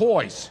 and they're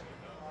toys.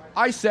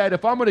 I said,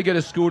 if I'm going to get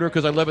a scooter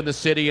because I live in the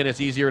city and it's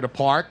easier to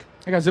park,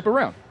 I got to zip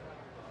around.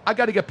 I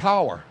got to get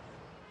power.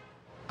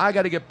 I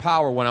got to get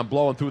power when I'm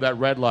blowing through that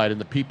red light and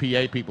the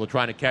PPA people are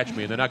trying to catch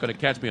me, and they're not going to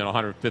catch me on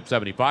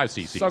 175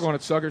 cc's. Suck on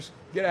it, suckers.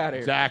 Get out of here.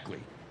 Exactly.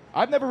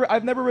 I've never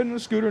ridden a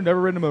scooter,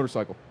 never ridden a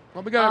motorcycle.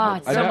 Well, we got.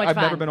 it's so much I've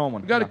fun. never been on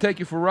one. We got to take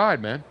you for a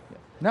ride, man.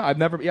 No, I've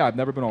never been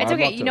on. It's I'd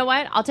okay. love You to. know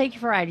what? I'll take you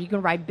for a ride. You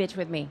can ride bitch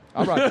with me.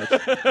 I'll ride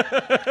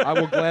bitch. I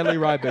will gladly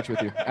ride bitch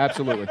with you.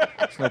 Absolutely.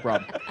 It's no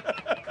problem.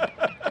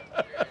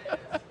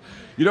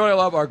 You know what I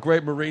love? Our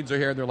great Marines are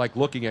here, and they're like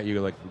looking at you,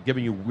 like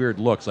giving you weird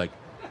looks. Like,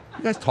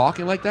 you guys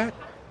talking like that?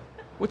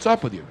 What's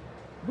up with you?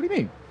 What do you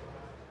mean?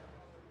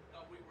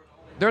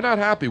 They're not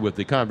happy with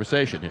the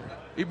conversation here,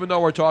 even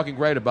though we're talking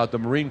great about the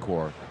Marine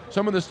Corps.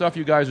 Some of the stuff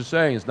you guys are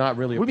saying is not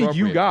really What do you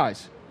appropriate. mean, you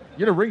guys?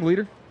 You're the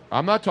ringleader.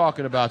 I'm not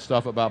talking about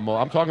stuff about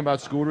I'm talking about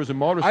scooters and I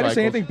motorcycles. didn't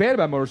say anything bad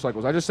about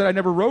motorcycles. I just said I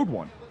never rode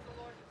one.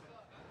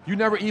 You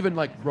never even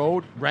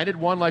rented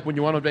one like when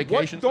you went on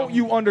vacation? What don't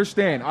you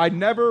understand? I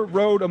never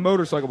rode a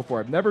motorcycle before.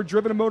 I've never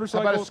driven a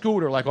motorcycle. How about a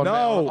scooter like on,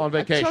 No, on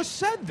vacation? I just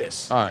said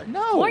this. All right.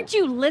 No. Weren't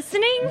you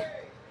listening?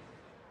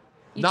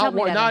 You told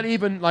me that. Not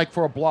even like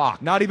for a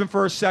block. Not even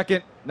for a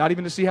second. Not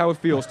even to see how it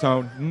feels,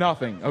 Tone.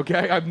 Nothing,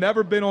 okay? I've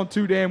never been on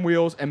two damn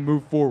wheels and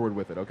moved forward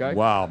with it, okay?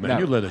 Wow, man.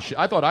 Never. You lived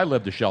I thought I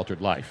lived a sheltered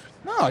life.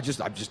 No, I've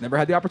just never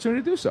had the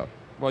opportunity to do so.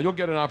 Well, you'll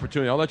get an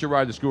opportunity. I'll let you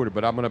ride the scooter,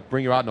 but I'm going to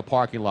bring you out in the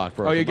parking lot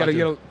first. Oh, you I'd got like to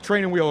get a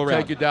training wheel around.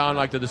 Take you down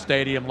like to the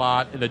stadium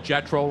lot, in the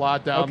Jetro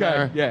lot down Okay,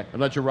 there. yeah.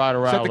 And let you ride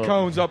around. Set the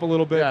cones up a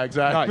little bit. Yeah,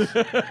 exactly.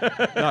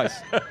 Nice.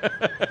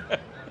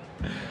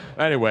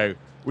 Anyway,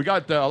 we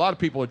got a lot of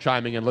people are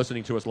chiming in,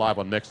 listening to us live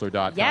on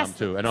Mixler.com Yes.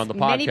 too, and on the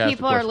podcast. Many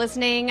people of are course.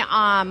 listening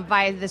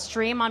via the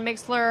stream on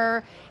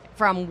Mixler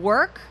from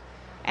work,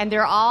 and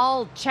they're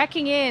all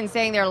checking in,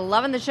 saying they're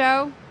loving the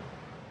show.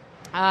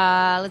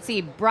 Let's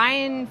see,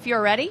 Brian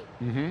Fioretti.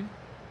 Mm-hmm.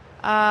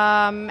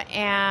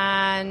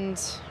 And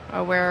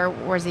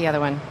where's the other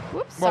one?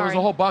 Whoops, Well, sorry. there's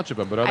a whole bunch of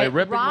them, but are they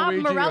ripping Rob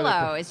Luigi? or are they-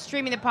 Morello is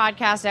streaming the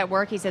podcast at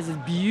work. He says it's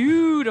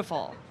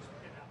beautiful.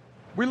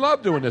 We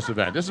love doing this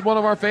event. This is one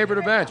of our favorite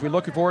events. We're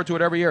looking forward to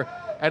it every year.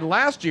 And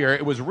last year,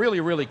 it was really,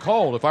 really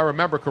cold. If I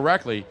remember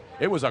correctly,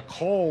 it was a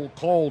cold,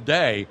 cold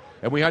day,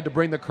 and we had to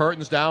bring the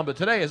curtains down. But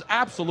today is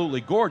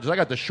absolutely gorgeous. I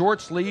got the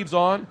short sleeves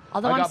on.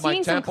 Although I I'm got my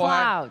seeing some temple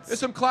hat. clouds. There's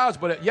some clouds,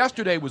 but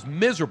yesterday was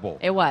miserable.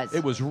 It was.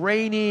 It was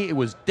rainy. It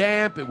was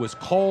damp. It was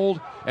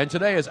cold. And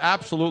today is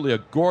absolutely a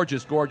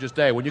gorgeous, gorgeous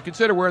day. When you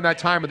consider we're in that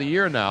time of the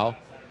year now,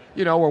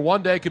 you know, where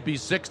one day could be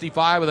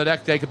 65 and the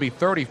next day could be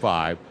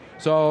 35.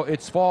 So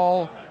it's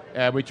fall.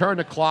 And we turn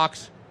the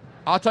clocks.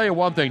 I'll tell you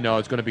one thing, though.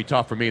 It's going to be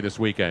tough for me this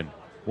weekend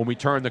when we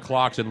turn the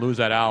clocks and lose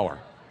that hour.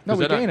 No,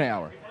 we gain an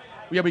hour.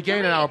 Yeah, we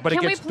gain an hour, but it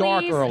Can we gets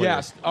dark please- earlier.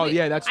 Yes. Oh,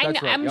 yeah, that's right.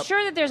 I'm Yep.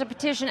 sure that there's a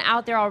petition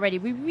out there already.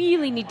 We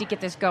really need to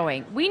get this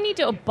going. We need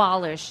to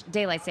abolish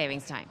daylight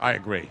savings time. I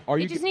agree.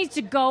 It just needs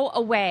to go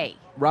away.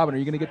 Robin, are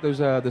you going to get those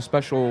the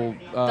special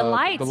The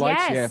lights,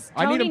 yes.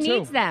 Yeah. I need Tony them too.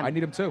 needs them. I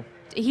need them too.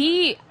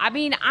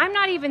 I'm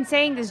not even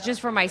saying this just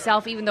for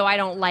myself, even though I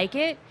don't like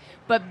it.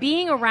 But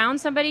being around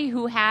somebody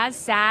who has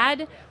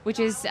SAD, which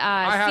is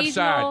I have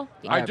seasonal,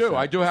 SAD.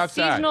 I do have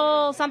SAD.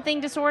 seasonal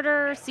something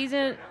disorder. What It's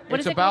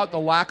is it about called? the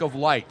lack of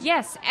light.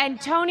 Yes,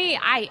 and Tony,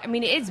 I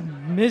mean, it's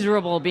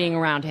miserable being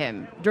around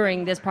him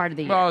during this part of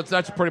the year. Well,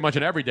 that's pretty much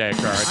an everyday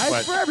occurrence.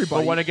 It's for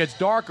everybody. But when it gets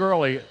dark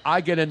early,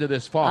 I get into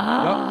this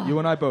funk. Yep, you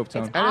and I both,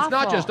 Tony. And it's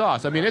not just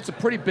us. I mean, it's a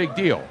pretty big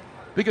deal.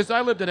 Because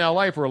I lived in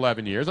L.A. for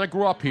 11 years. I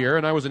grew up here,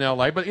 and I was in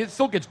L.A., but it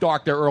still gets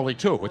dark there early,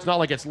 too. It's not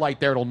like it's light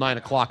there till 9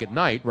 o'clock at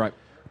night. Right.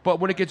 But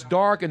when it gets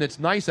dark and it's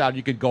nice out,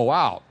 you can go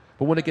out.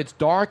 But when it gets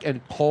dark and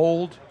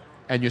cold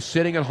and you're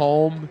sitting at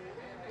home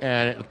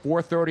and at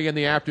 4:30 in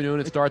the afternoon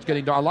it starts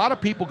getting dark, a lot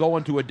of people go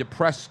into a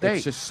depressed state.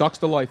 It just sucks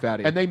the life out of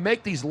you. And they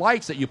make these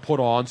lights that you put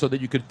on so that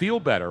you can feel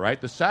better,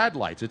 right? The sad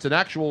lights. It's an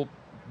actual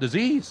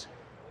disease.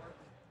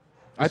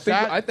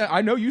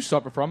 I know you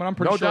suffer from it. I'm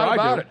pretty no sure doubt I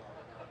about do. it.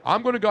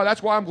 I'm going to go.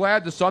 That's why I'm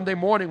glad the Sunday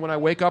morning when I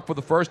wake up for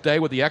the first day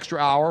with the extra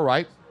hour,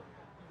 right?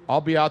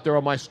 I'll be out there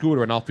on my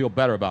scooter and I'll feel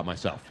better about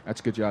myself. That's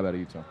a good job out of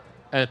you, Tom.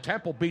 And if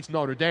Temple beats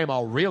Notre Dame,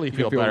 I'll really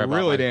feel better about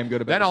really myself. damn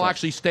good about Then I'll yourself.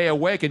 actually stay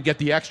awake and get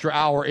the extra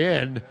hour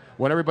in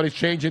when everybody's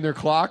changing their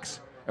clocks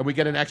and we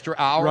get an extra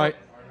hour. Right.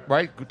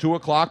 Right? 2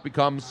 o'clock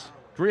becomes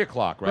 3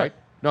 o'clock, right? Right.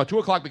 No, 2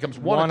 o'clock becomes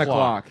 1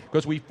 o'clock.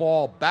 Because we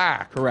fall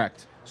back.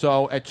 Correct.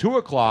 So at 2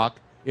 o'clock,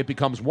 it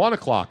becomes 1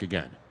 o'clock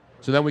again.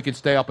 So then we can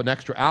stay up an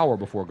extra hour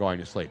before going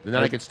to sleep. And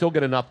then I can still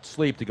get enough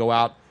sleep to go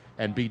out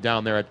and be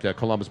down there at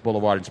Columbus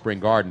Boulevard and Spring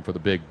Garden for the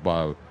big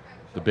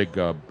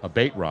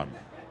bait run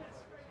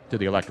to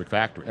the Electric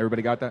Factory.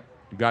 Everybody got that?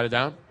 You got it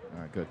down? All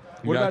right, good.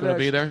 You guys going to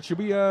be there? Should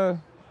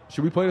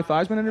we play the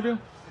Theismann interview?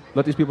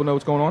 Let these people know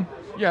what's going on?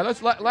 Yeah,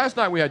 last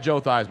night we had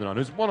Joe Theismann on,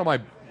 who's one of my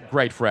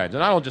great friends.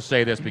 And I don't just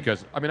say this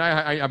because, I mean,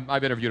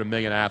 I've interviewed 1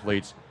 million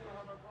athletes.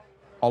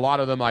 A lot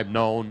of them I've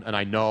known and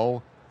I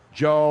know.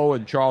 Joe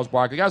and Charles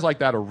Barkley, guys like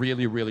that are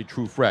really, really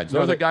true friends.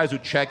 Those are guys who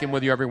check in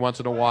with you every once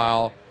in a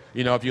while.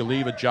 You know, if you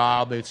leave a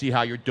job, they see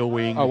how you're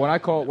doing. Oh, when I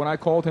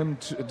called him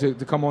to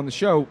come on the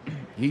show,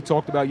 he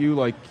talked about you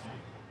like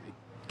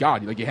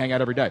God, like you hang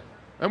out every day.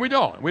 And we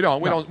don't.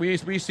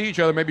 We see each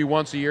other maybe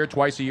once a year,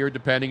 twice a year,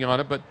 depending on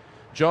it. But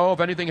Joe,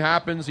 if anything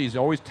happens, he's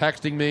always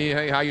texting me,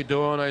 hey, how you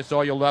doing? I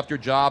saw you left your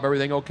job.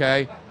 Everything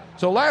okay?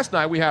 So last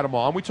night we had him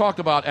on. We talked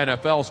about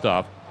NFL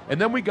stuff.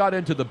 And then we got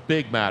into the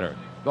big matter,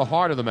 the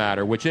heart of the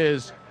matter, which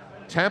is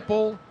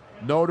Temple,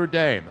 Notre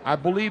Dame. I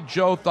believe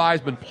Joe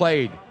Theismann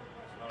played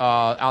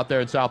out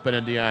there in South Bend,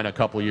 Indiana a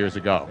couple of years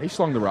ago. He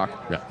slung the rock.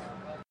 Yeah.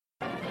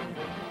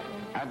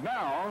 And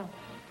now,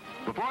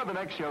 before the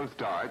next show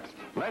starts,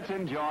 let's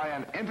enjoy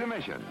an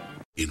intermission.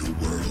 In a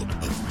world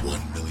of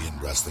 1 million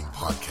wrestling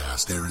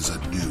podcasts, there is a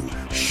new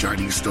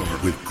shining star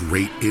with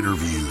great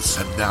interviews,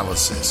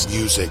 analysis,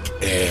 music,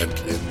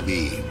 and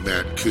me,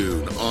 Matt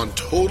Coon, on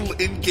total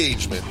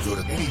engagement. Go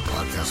to any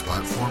podcast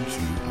platform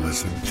to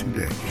listen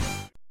today.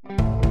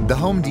 The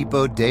Home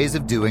Depot Days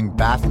of Doing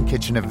Bath and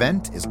Kitchen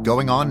event is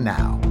going on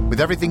now, with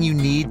everything you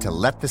need to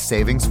let the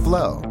savings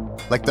flow.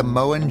 Like the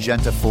Moen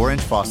Genta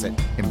 4-inch faucet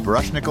in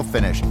brush nickel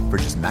finish for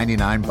just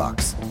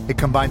 $99. It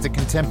combines a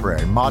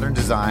contemporary modern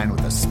design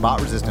with a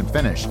spot-resistant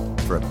finish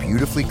for a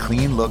beautifully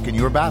clean look in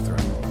your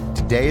bathroom.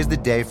 Today is the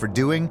day for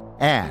doing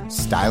and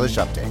stylish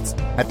updates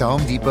at the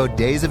Home Depot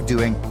Days of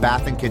Doing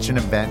Bath and Kitchen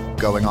event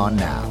going on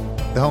now.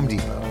 The Home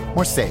Depot.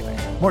 More saving,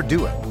 more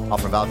doing.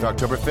 Offer valid through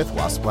October 5th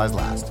while supplies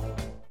last.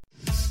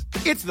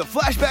 It's the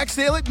flashback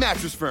sale at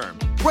Mattress Firm.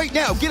 Right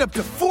now, get up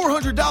to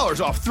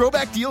 $400 off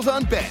throwback deals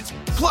on beds.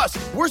 Plus,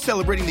 we're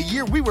celebrating the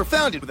year we were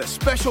founded with a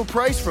special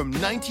price from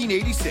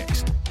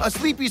 1986. A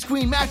Sleepy's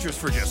Queen mattress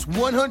for just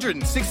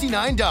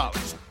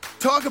 $169.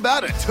 Talk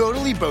about a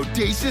totally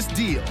bodacious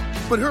deal.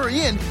 But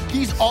hurry in,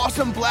 these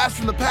awesome blasts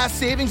from the past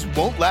savings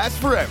won't last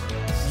forever.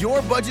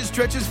 Your budget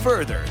stretches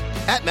further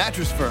at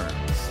Mattress Firm.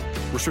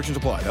 Restrictions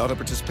apply. Valid at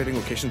participating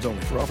locations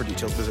only. For offer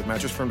details, visit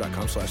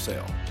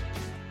mattressfirm.com/sale.